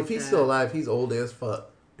 If he's still alive, he's old as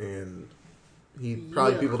fuck. And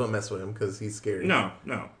people don't mess with him because he's scary. No.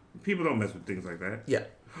 People don't mess with things like that. Yeah.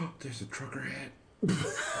 There's a trucker hat.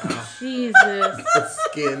 Jesus. A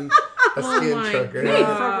skin my trucker. Made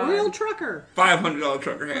from real trucker. $500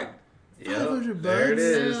 trucker hat. Yep, there it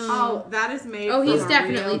is. Oh, that is made. Oh, he's from a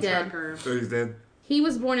definitely real dead. Trucker. So he's dead. He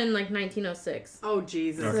was born in like 1906. Oh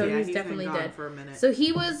Jesus! Okay. So Yeah, he's been definitely gone dead for a minute. So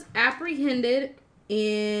he was apprehended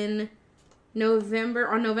on November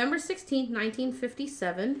 16th,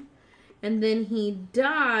 1957. And then he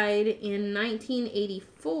died in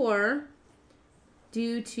 1984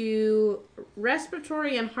 due to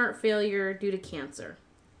respiratory and heart failure due to cancer.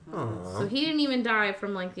 Aww. So he didn't even die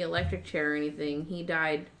from like the electric chair or anything. He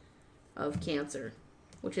died of cancer,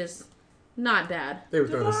 which is not bad. They were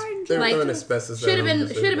throwing asbestos. Should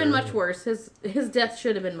have been much worse. His death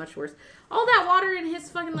should have been much worse. All that water in his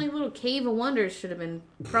fucking like little cave of wonders should have been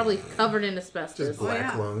probably covered in asbestos. Just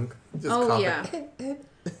black lung. Just coughing.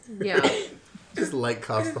 Yeah. Just light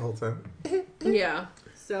coughs the whole time. Yeah.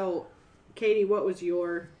 So, Katie, what was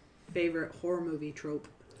your favorite horror movie trope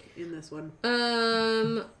in this one?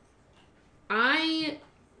 I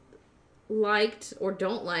liked or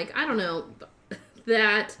don't like, I don't know,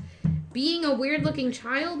 that being a weird looking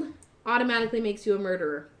child automatically makes you a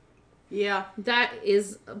murderer. Yeah. That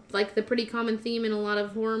is like the pretty common theme in a lot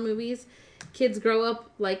of horror movies. Kids grow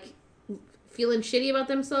up like feeling shitty about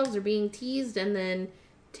themselves or being teased, and then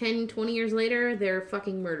 10, 20 years later, they're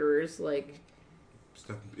fucking murderers. Like,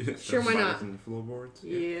 sure, why not? In the floorboards.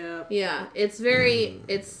 Yeah. Yeah, it's very,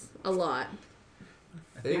 it's a lot.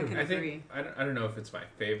 I think I don't know if it's my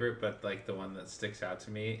favorite, but like the one that sticks out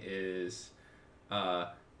to me is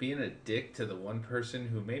being a dick to the one person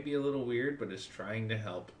who may be a little weird but is trying to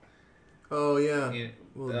help. Oh yeah,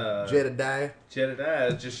 Jedediah. Jedediah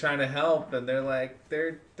is just trying to help, and they're like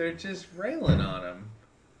they're just railing on him.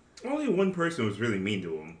 Only one person was really mean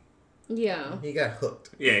to him. Yeah. He got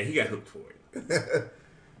hooked. Yeah, he got hooked for it.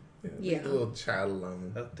 Yeah. Leave the little child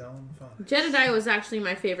alone. Hooked on fun. Jedediah was actually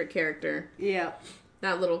my favorite character. Yeah.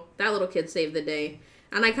 That little kid saved the day,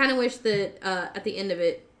 and I kind of wish that at the end of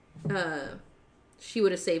it, she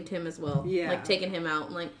would have saved him as well. Yeah. Like taken him out,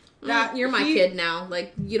 and like That- you're my kid now.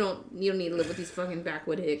 Like you don't need to live with these fucking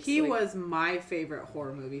backwood hicks. He like, was my favorite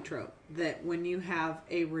horror movie trope. That when you have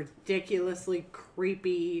a ridiculously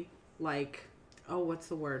creepy, like, what's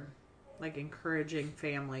the word? Like encouraging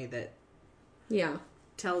family that Yeah.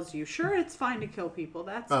 tells you, sure, it's fine to kill people.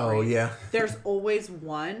 That's Oh great. yeah. There's always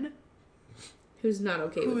one Who's not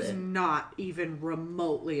okay with who's it? not even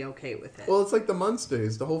remotely okay with it. Well, it's like the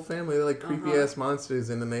monsters. The whole family, they're like creepy ass monsters,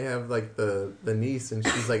 and then they have like the niece, and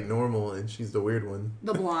she's like normal, and she's the weird one.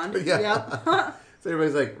 The blonde. Yeah. Yep. So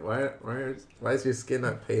everybody's like, why is your skin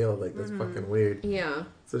not pale? Like that's fucking weird. Yeah.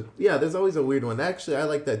 So yeah, there's always a weird one. Actually, I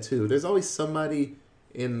like that too. There's always somebody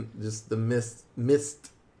in just the midst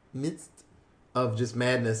of just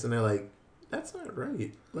madness, and they're like, "That's not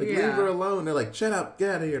right. Like, leave her alone." They're like, "Shut up,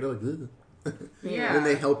 get out of here." They're like, ugh. Yeah. And then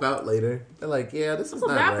they help out later. They're like, "Yeah, this is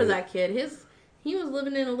not bad right." for that kid. He was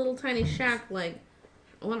living in a little tiny shack, like,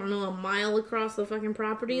 I don't know, a mile across the fucking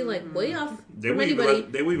property, like way off from anybody.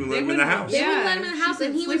 They wouldn't even let him in the house. They wouldn't let him in the house,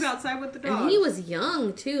 and he sleep was outside with the dog. And he was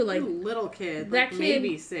young too, like little kid. That like kid,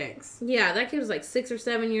 maybe 6. Yeah, that kid was like 6 or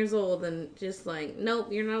 7 years old, and just like, nope,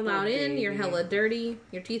 you're not allowed in. You're hella dirty.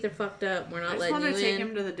 Your teeth are fucked up. We're not letting you in. I just want to take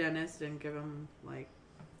him to the dentist and give him like.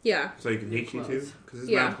 Yeah. So he can teach you too, because his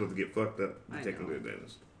mouth's supposed to get fucked up. You take him to the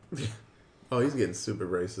dentist. Oh, he's getting super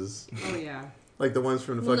braces. Oh yeah. Like the ones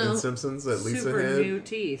from the fucking Simpsons that Lisa super had. New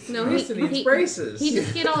teeth. No, he needs braces. He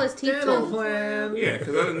just get all his teeth pulled. Yeah,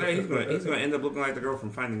 because other than that, he's gonna end up looking like the girl from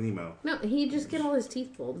Finding Nemo. No, he just get all his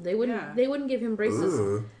teeth pulled. They wouldn't give him braces.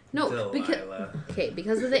 Ooh. No,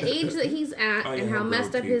 because of the age that he's at and how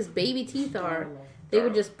messed up his baby teeth are, they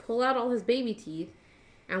would just pull out all his baby teeth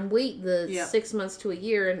and wait the 6 months to a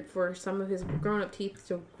year and for some of his grown-up teeth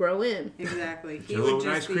to grow in. Exactly. He would just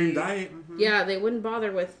ice cream diet. Mm-hmm. Yeah, they wouldn't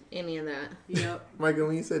bother with any of that. Yep. Michael,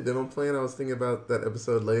 when you said dental plan, I was thinking about that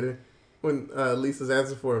episode later when Lisa's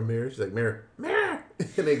asking for a mirror. She's like, "Mirror, mirror,"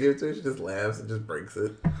 and they give it to her. She just laughs and just breaks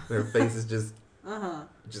it. And her face is just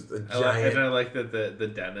just a giant. I like that the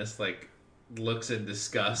dentist like looks in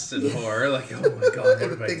disgust and horror, like, "Oh my god, what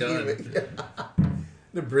have I done?"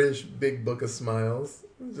 The British Big Book of Smiles.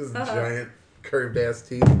 Just giant curved ass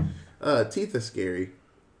teeth. Teeth are scary.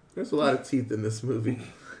 There's a lot of teeth in this movie.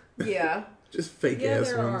 Yeah. Just fake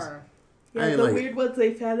ass ones. Are. Yeah, the weird ones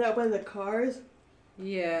they found out by the cars.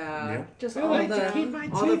 Yeah. Just I all like the to keep my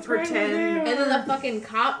all the teeth right pretend. there. and then the fucking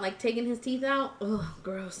cop like taking his teeth out. Ugh,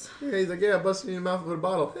 gross. Yeah, he's like, "Yeah, I busted you in the mouth with a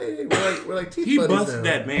bottle." Hey, we're like teeth He buddies busted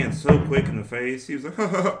now. that man so quick in the face. He was like,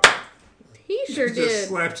 He sure just did.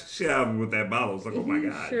 slapped the shit out of him with that bottle. It's like, oh my He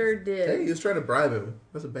god. sure did. Hey, he was trying to bribe him.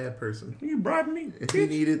 That's a bad person. You bribing me? He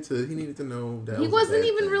needed to know that He was a wasn't bad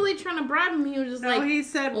even thing. really trying to bribe him. He was just No, like, he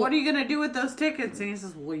said, "What are you gonna do with those tickets?" And he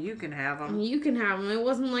says, "Well, you can have them." "You can have them." It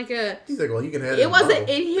wasn't like a. He's like, "Well, you can have It wasn't.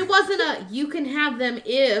 bottle." It wasn't a. You can have them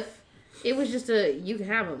if. It was just a. You can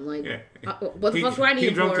have them. Like, what the fuck do I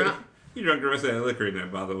need for? He drank the rest of that liquor in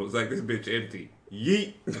that bottle. It was like, this bitch empty.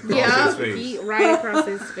 Yeet. Yeah, His face. yeet right across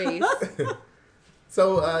his face.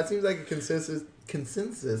 So it seems like a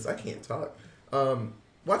consensus. I can't talk.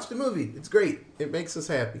 Watch the movie. It's great. It makes us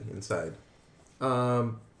happy inside.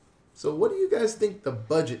 So what do you guys think the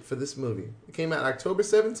budget for this movie? It came out October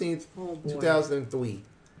 17th, 2003.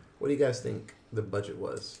 What do you guys think the budget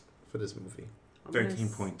was for this movie?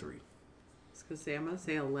 13.3. I'm gonna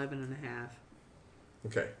say 11 and a half.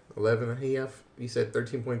 Okay, 11 and a half. You said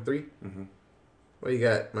 13.3? Mm-hmm. What do you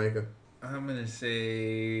got, Micah? I'm gonna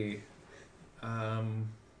say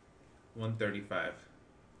 135.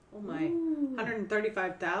 Oh my!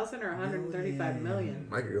 135,000 or 135 million?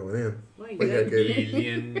 Micah going in. What What you got, Gabe?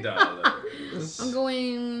 $1 billion. I'm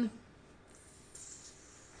going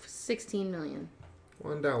 16 million.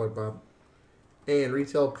 $1, Bob. And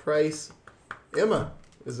retail price, Emma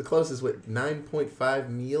is the closest with 9.5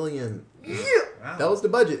 million. Wow. That was the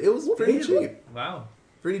budget. It was pretty cheap. Wow.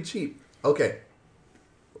 Pretty cheap. Okay.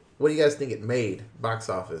 What do you guys think it made? Box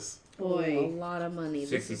office. Boy, a lot of money.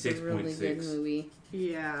 This is a really good 66.6. movie.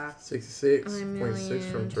 Yeah.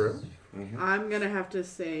 66.6 from Terrell. Mm-hmm. I'm gonna have to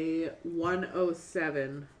say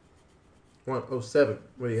 107. 107.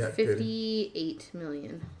 What do you got? 58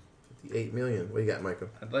 million. 58 million. What do you got, Michael?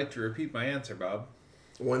 I'd like to repeat my answer, Bob.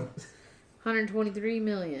 123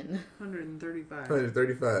 million. 135.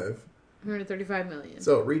 135. 135 million.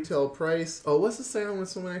 So retail price. Oh, what's the sound when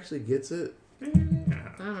someone actually gets it? I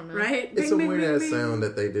don't know. Right? It's a weird ass sound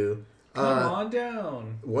that they do. Come on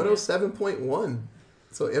down. 107.1.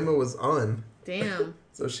 So Emma was on. Damn.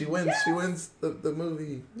 So she wins. Yes! She wins the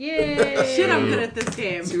movie. Yay! Shit, I'm good at this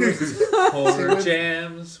game. Horror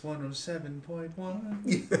Jams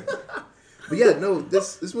 107.1. But yeah, no,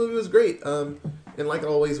 this movie was great. And like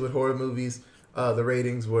always with horror movies, the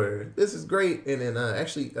ratings were, this is great. And then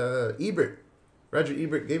actually, Roger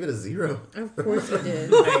Ebert gave it a 0. Of course he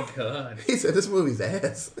did. Thank God. He said this movie's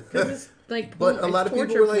ass. It's like, But a lot of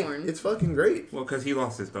people were like, porn. it's fucking great. Well, because he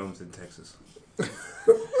lost his thumbs in Texas.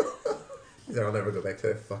 He said, I'll never go back to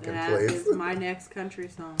that fucking That place. is my next country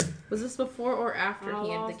song. Was this before or after he had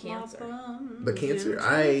the I lost cancer? my thumbs The cancer?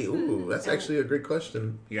 in That's actually a great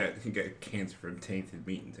question. He got cancer from tainted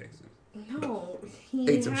meat in Texas. No. He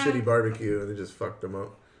Ate some had, shitty barbecue and it just fucked him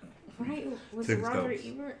up. Right? Was Took it his Roger thumbs.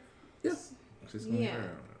 Ebert? Yes. Just Yeah.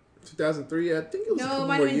 2003, I think it was a No, it couple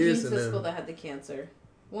might more have been Gene years. And Siskel then, that had the cancer.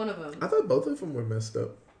 One of them. I thought both of them were messed up.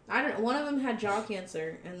 One of them had jaw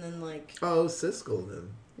cancer, and then like. Oh, Siskel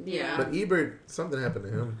then. Yeah. But Ebert, something happened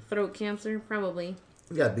to him. Throat cancer, probably.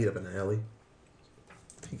 He got beat up in the alley.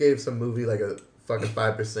 He gave some movie like a fucking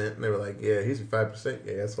 5%, and they were like, "Yeah, he's a 5%,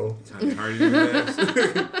 you asshole."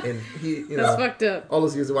 And he, you know, that's fucked up. All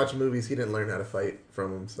those years of watching movies, he didn't learn how to fight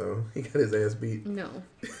from him, so he got his ass beat. No,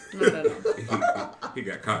 not at all. He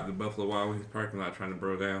got caught in the Buffalo Wild Wings parking lot trying to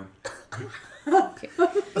bro down. Okay.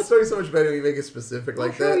 A story's so much better when you make it specific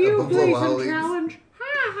like that. You A Buffalo Wild Wings. challenge.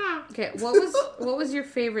 Okay, what was your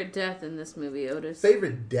favorite death in this movie, Otis?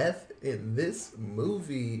 Favorite death in this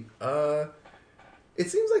movie? It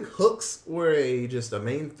seems like hooks were just a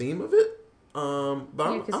main theme of it.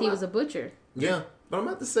 But Yeah, because he was a butcher. Yeah, but I'm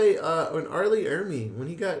about to say when Arlie Ermy, when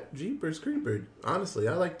he got Jeepers Creepered, honestly,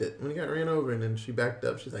 I liked it. When he got ran over and then she backed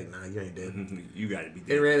up, she's like, "Nah, you ain't dead." You gotta be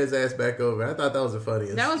dead. And ran his ass back over. I thought that was the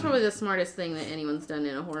funniest. That was probably the smartest thing that anyone's done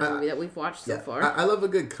in a horror movie that we've watched so far. I love a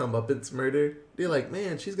good comeuppance murder. They're like,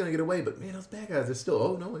 man, she's going to get away, but man, those bad guys are still,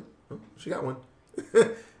 oh, no, wait. Oh, she got one.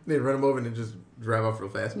 Then run him over and then just drive off real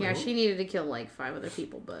fast. Yeah, she needed to kill like 5 other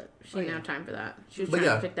people, but she didn't have time for that. She was But trying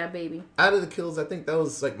yeah. to pick that baby. Out of the kills, I think that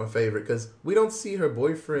was like my favorite because we don't see her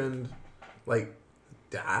boyfriend like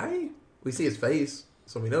die. We see his face,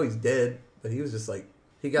 so we know he's dead. But he was just like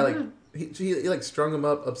he got like he like strung him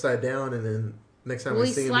up upside down, and then next time Well, we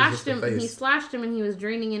he see him, he's slashed just the him. face. He slashed him, and he was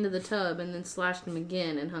draining into the tub, and then slashed him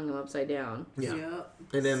again and hung him upside down. Yeah. Yep.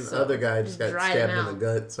 And then So, the other guy just got dried stabbed him in the out.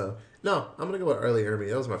 gut. So no, I'm gonna go with Arlie Ermy.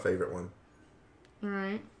 That was my favorite one. All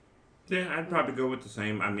right. Yeah, I'd probably go with the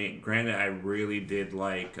same. I mean, granted, I really did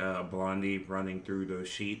like Blondie running through those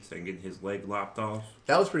sheets and getting his leg lopped off.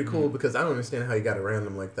 That was pretty cool because I don't understand how he got around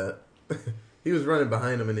him like that. He was running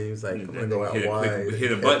behind him and then he was like, "I'm gonna go out wide."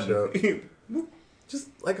 Hit a and catch button. up. Just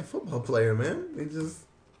like a football player, man. He just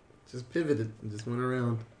pivoted and just went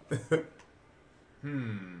around.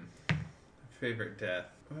 Favorite death.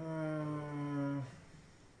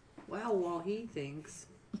 Well, while he thinks,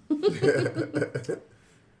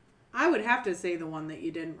 I would have to say the one that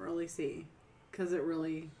you didn't really see, because it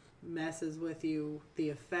really messes with you. The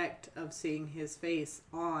effect of seeing his face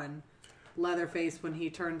on Leatherface when he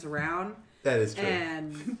turns around, That is true.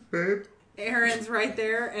 and Aaron's right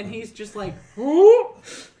there, and he's just like, "Whoop,"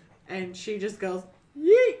 and she just goes,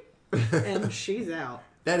 "Yeet," and she's out.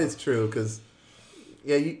 That is true because,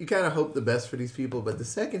 yeah, you kind of hope the best for these people, but the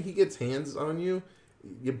second he gets hands on you,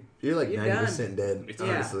 you're like You're 90% dead. It's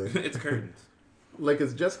Honestly, it's curtains. like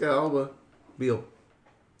it's Jessica Alba, Beal.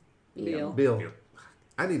 Beal.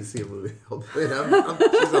 I need to see a movie. She's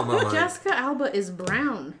on my mind. Jessica Alba is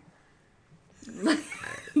brown.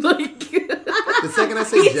 like The second I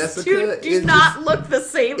say Jessica, do not look the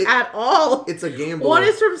same at all. It's a gamble. One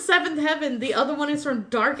is from Seventh Heaven, the other one is from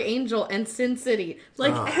Dark Angel and Sin City.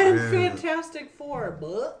 Like, And Fantastic Four,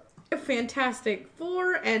 but Fantastic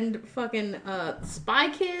Four and fucking Spy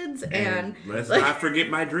Kids and let's like, not forget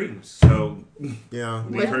My Dreams. So Yeah.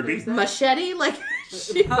 leave her be. Machete. Like,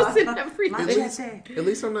 she was in everything. At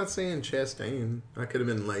least I'm not saying Chastain. I could have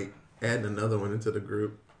been like adding another one into the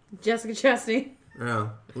group. Jessica Chastain. Yeah.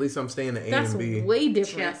 At least I'm staying the A That's and B. way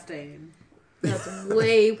different. Chastain. That's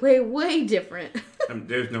way, way, way different.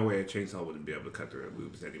 There's no way a chainsaw wouldn't be able to cut through her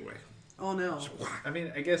boobs anyway. Oh no. I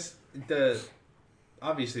mean, I guess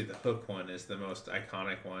obviously the Hook one is the most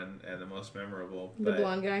iconic one and the most memorable. The But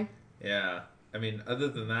blonde guy. yeah, I mean, other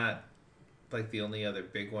than that, like the only other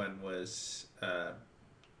big one was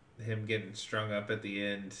him getting strung up at the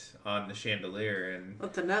end on the chandelier, and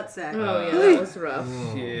With the nutsack. Oh yeah, that was rough.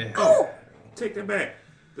 yeah, Oh, take that back.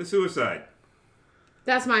 The suicide.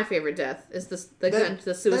 That's my favorite death. Is the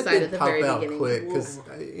That suicide did at the pop very out beginning. quick because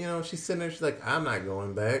she's sitting there. She's like, "I'm not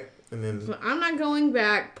going back," and then So I'm not going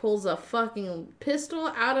back. Pulls a fucking pistol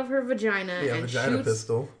out of her vagina and vagina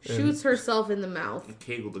pistol. And shoots herself in the mouth.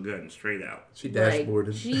 Cagled the gun straight out. She Like,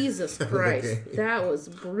 dashboarded. Jesus Okay. Christ, that was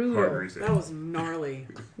Hard brutal. reset. That was gnarly.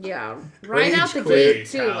 Yeah, right Rage out the quit. gate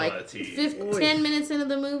too. Like Fatality. 10 minutes into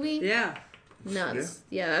the movie. Yeah. Nuts.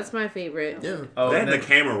 Yeah, that's my favorite. Yeah. oh, That and the then-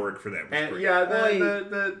 camera work for that was and great. yeah, Boy,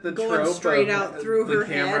 the Going trope straight of out through the her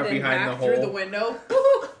camera head and behind back the through hole. the window.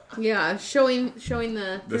 Yeah, showing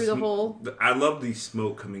the through the hole. I love the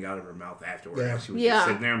smoke coming out of her mouth afterward. Yeah. She was Yeah. just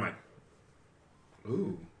sitting there. I'm like,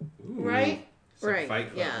 ooh. Right? Some Right. Fight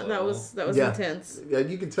Club Yeah, that level. was Yeah. intense. Yeah,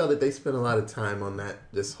 you can tell that they spent a lot of time on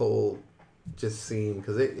this whole scene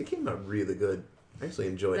because it came out really good. I actually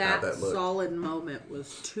enjoyed how That that looked. solid moment was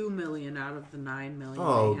 $2 million out of the $9 million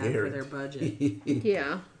Oh, they had Garrett. for their budget. Because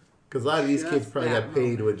Yeah. a lot of these kids Just probably that got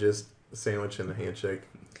paid moment. with just a sandwich and a handshake.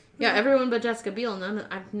 Yeah, everyone but Jessica Biel.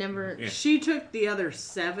 I've never. Yeah. She took the other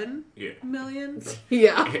 7 million.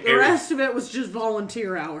 Yeah. The rest of it was just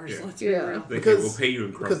volunteer hours. Yeah. Let's be real. We'll pay you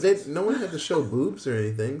in crumpets. Because no one had to show boobs or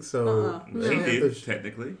anything, so She did,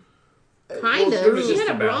 technically. Kind of. She just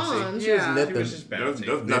had a bra bouncy. on. She was Yeah. nipping. She was just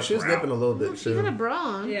bouncing. No, she was nipping a little bit She too. had a bra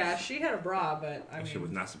on. Yeah, she had a bra, but I She mean,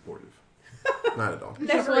 was not supportive. Not at all.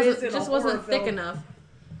 never is in a Just horror wasn't thick film. enough.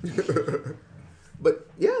 But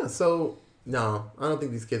yeah, so no, I don't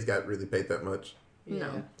think these kids got really paid that much.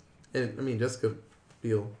 No. And I mean, Jessica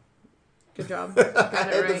Biel. Good job. I Got had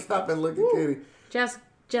it to right. stop and look at Katie.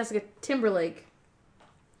 Jessica Timberlake.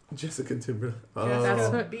 Jessica Timberlake. That's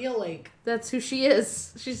Oh, her- Beale Lake. That's who she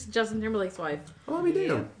is. She's Justin Timberlake's wife. I'll be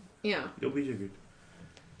damned. Yeah. You'll be jiggered.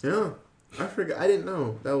 Yeah, I forgot. I didn't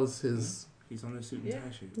know that was his. He's on the suit and tie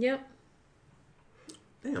shit. Yep.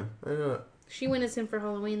 Damn, I know that. She went as him for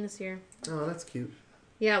Halloween this year. Oh, that's cute.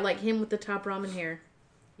 Yeah, like him with the top ramen hair.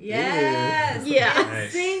 Yes. Yeah.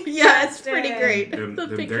 Nice. Yeah, it's pretty great. Them The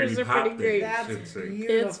dirty pictures are pop pretty great. That's things.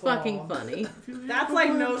 beautiful. It's fucking funny. That's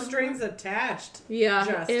like no strings attached. Yeah,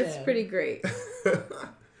 Justin. it's pretty great.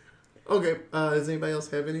 Okay, does anybody else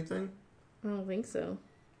have anything? I don't think so.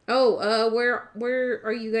 Oh, where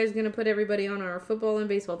are you guys gonna put everybody on our football and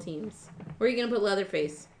baseball teams? Where are you gonna put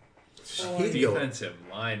Leatherface? He's going. Defensive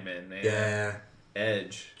lineman, man. Yeah,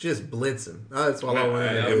 Edge. just blitzing. Oh, that's all I want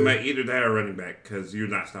to It do. might either that or running back because you're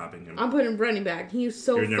not stopping him. I'm putting running back. He's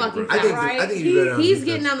so You're never fucking running. fast. I think He- he's better on He's defense.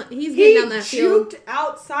 getting down. He's He getting down that field. juked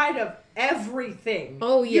outside of everything.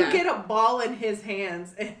 Oh, yeah. You get a ball in his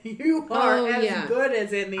hands, and you are Oh, as yeah. good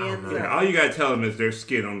as in the end zone. Yeah, all you gotta tell him is there's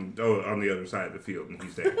skin on the other side of the field, and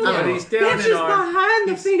he's there. But he's down It's in just arm. behind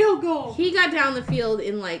the field goal. He got down the field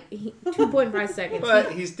in like 2.5 seconds.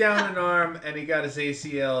 But he's down an arm and he got his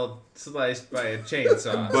ACL sliced by a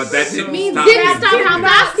chainsaw. But that So- didn't mean, stop didn't him. stop how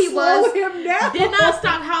fast he Slow was. him down. Did not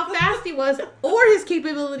stop how fast he was or his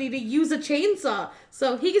capability to use a chainsaw.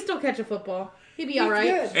 So he can still catch a football. He'd be all right.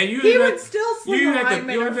 Good. And you He even would still sling you a have to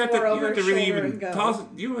lineman you or don't have to four you over don't have to his really shoulder even and go. toss it.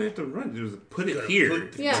 You don't have to run. Just put it here.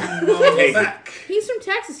 Yeah. Take it. back. He's from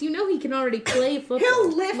Texas. You know he can already play football.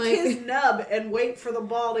 He'll lift Like, his nub and wait for the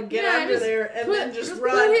ball to get Yeah, under just there, and put- then just just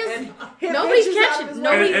run. put his- And hit Nobody's pitches out catching- of his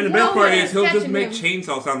nobody- way. And the best part is he'll just catching make him.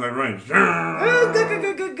 chainsaw sound like running. Oh,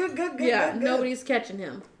 good. Yeah, good. nobody's catching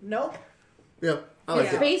him. Nope. Yeah, I like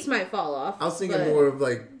His it. face might fall off. I was thinking but more of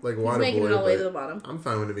like He's water making boy, it all the way to the but bottom. I'm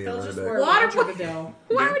fine with it being He'll running just back. wear a Water bunch of boy. Adele.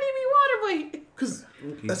 Why would he be water boy? Because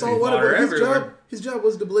that's He's all water water boy. everywhere. His job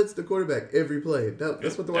was to blitz the quarterback every play.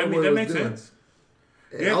 That's what the water boy that was makes doing. sense.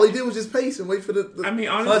 And Yeah. all he did was just pace and wait for the I mean,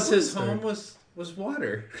 Plus honestly, his home was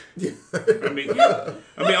water. Yeah. I mean,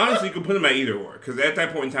 honestly, you can put him at either or because at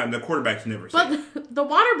that point in time, the quarterback's never safe. But the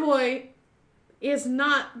water boy is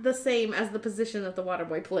not the same as the position that the water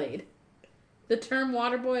boy played. The term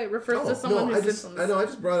water boy refers to someone who sits on the I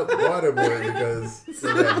just brought up water boy because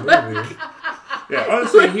of that movie. Yeah,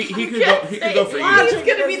 honestly, he could go. He could go for either. He's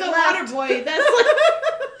gonna be the water boy. That's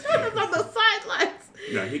like that's on the sidelines.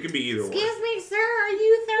 Yeah, he could be either or. Excuse me, sir. Are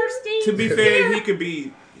you thirsty? To be fair, he could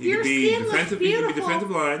be Your skin looks defensive. He could be beautiful.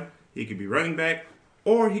 defensive line. He could be running back,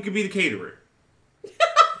 or he could be the caterer.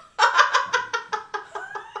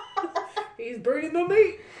 He's bringing the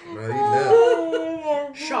meat. Not eating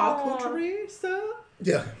that. Charcuterie, sir.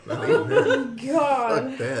 Yeah, not eating that. God.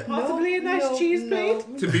 Fuck that. Possibly a nice cheese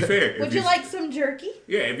plate. To be fair, Would if you like some jerky?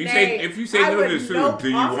 Yeah, if you Nay, say I no would to this food, nope do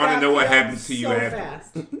you off want to that know what field happens to you so after?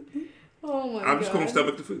 fast. Oh my god. I'm just gonna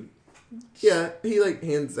stomach the food. Yeah, he like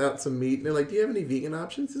hands out some meat and they're like, "Do you have any vegan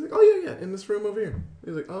options?" He's like, "Oh yeah, in this room over here."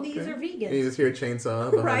 He's like, "Oh, okay." These are vegans. And you just hear a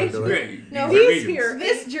chainsaw behind Right. the door. Yeah, No, these are he's vegans. here.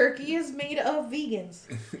 This jerky is made of vegans.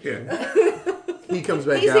 Yeah, He comes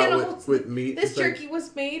back These out animals- with meat. This It's like- jerky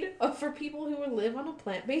was made for people who live on a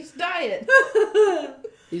plant-based diet.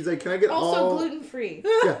 He's like, "Can I get Also all?" gluten-free.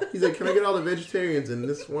 Yeah, he's like, "Can I get all the vegetarians in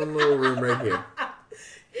this one little room right here?"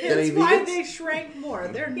 That's Any why vegans? they shrank more.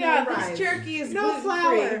 They're Yeah, no this jerky is No gluten-free.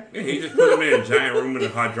 flour. yeah. He just put him in a giant room with a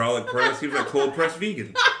hydraulic press. He was a cold press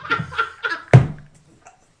vegan.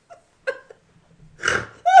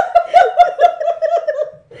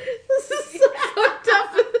 This is so fucked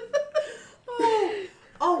up.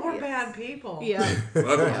 Oh, we're bad people. Yeah,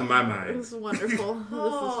 Welcome to my mind. this is wonderful. This is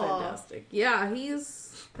Oh. fantastic. Yeah,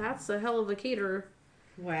 that's a hell of a caterer.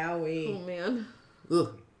 Oh Wowie. man.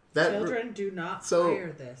 Ugh, that. Children do not So-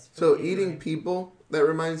 hire this. for So you, eating right? people, that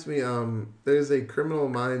reminds me, there's a Criminal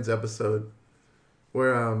Minds episode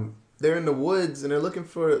where they're in the woods and they're looking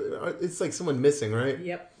for, it's like someone missing, right?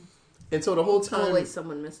 Yep. And so the whole time, Always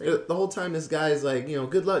someone missing. the whole time this guy's like,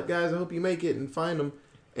 good luck guys, I hope you make it and find them.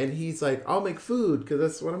 And he's like, I'll make food because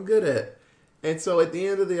that's what I'm good at. And so at the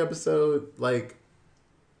end of the episode, like,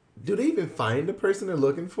 do they even find the person they're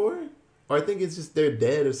looking for? Or I think it's just they're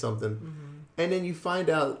dead or something. Mm-hmm. And then you find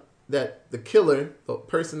out that the killer, the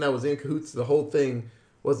person that was in cahoots, the whole thing,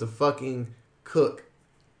 was the fucking cook.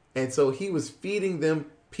 And so he was feeding them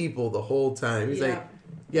people the whole time. He's like,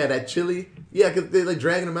 yeah, that chili. Yeah, because they're like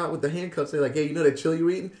dragging him out with the handcuffs. They're like, hey, you know that chili you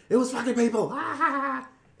were eating? It was fucking people.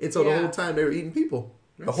 And so the whole time they were eating people.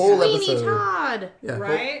 The whole episode. Sweeney Todd. Yeah,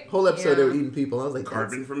 right? Whole episode they were eating people. I was like,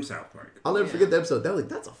 Cartman from South Park. I'll never forget the episode. That was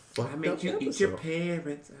like, that's a fucked I made up you episode. eat your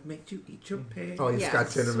parents. I made you eat your parents. Oh, yeah, Scott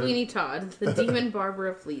Tenorman. Sweeney Todd, the demon barber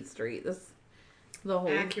of Fleet Street. That's the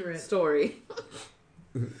whole story.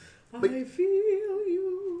 I feel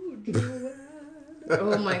you, Joanne.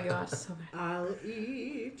 Oh my gosh, so bad. I'll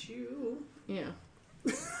eat you. Yeah.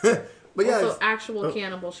 But yeah, also, actual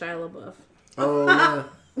cannibal Shia LaBeouf. Oh yeah.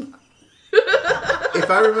 If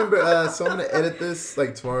I remember, so I'm gonna edit this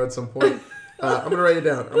like tomorrow at some point. I'm gonna write it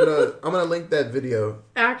down. I'm gonna link that video.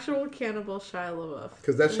 Actual cannibal Shia LaBeouf.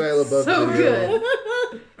 Because that Shia LaBeouf so video.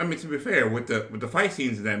 Good. I mean, to be fair, with the fight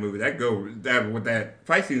scenes in that movie, that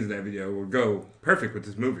fight scenes in that video would go perfect with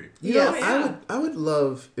this movie. You know, I would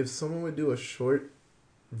love if someone would do a short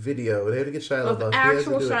video. They had to get Shia LaBeouf. Of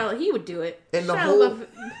actual Shia, he would do it. And the Shia whole, LaBeouf,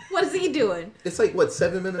 what is he doing? It's like what,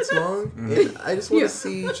 7 minutes long, and I just want to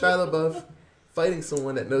see Shia LaBeouf fighting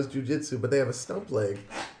someone that knows jujitsu, but they have a stump leg.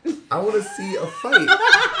 I want to see a fight,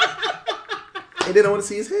 and then I want to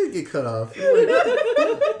see his head get cut off.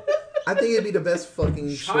 I think it'd be the best fucking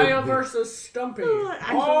Shia versus Stumpy.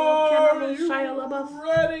 Actual cannibal Shia LaBeouf.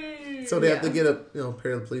 Ready? So they have to get a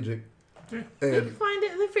paraplegic. They And can find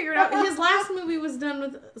it. They figure it out. His last movie was done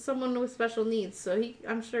with someone with special needs, so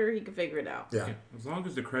I'm sure he could figure it out. yeah. As long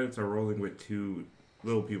as the credits are rolling with two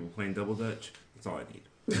little people playing double dutch, that's all I need.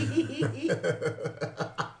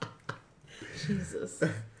 Jesus.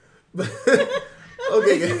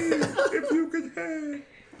 Okay, guys. If you could have.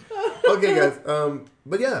 Okay, guys.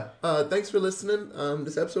 But yeah, thanks for listening.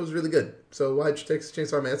 This episode was really good. So watch Texas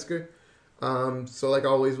Chainsaw Massacre. So like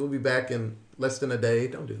always, we'll be back in less than a day.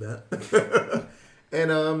 Don't do that.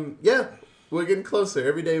 And yeah, we're getting closer.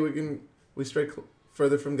 Every day we stray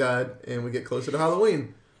further from God, and we get closer to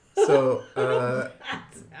Halloween. So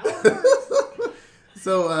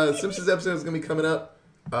Simpsons episode is gonna be coming up.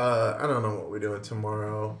 I don't know what we're doing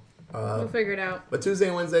tomorrow. We'll figure it out. But Tuesday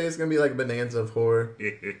and Wednesday is gonna be like a bonanza of horror.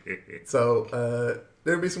 So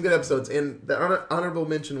there'll be some good episodes, and the honorable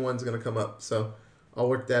mention one's gonna come up. So I'll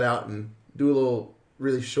work that out and do a little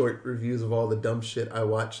really short reviews of all the dumb shit I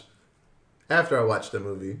watched after I watched the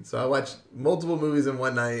movie. So I watched multiple movies in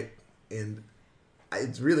one night, and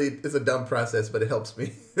it's a dumb process, but it helps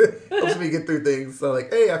me helps me get through things. So like,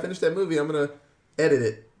 hey, I finished that movie. I'm gonna edit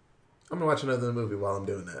it. I'm gonna watch another movie while I'm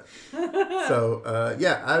doing that. So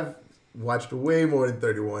yeah, I've watched way more than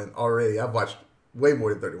 31 already. I've watched way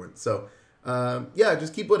more than 31. So yeah,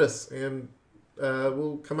 just keep with us, and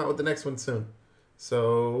we'll come out with the next one soon.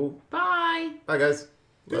 So Bye. bye guys.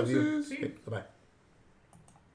 Love you. Bye bye.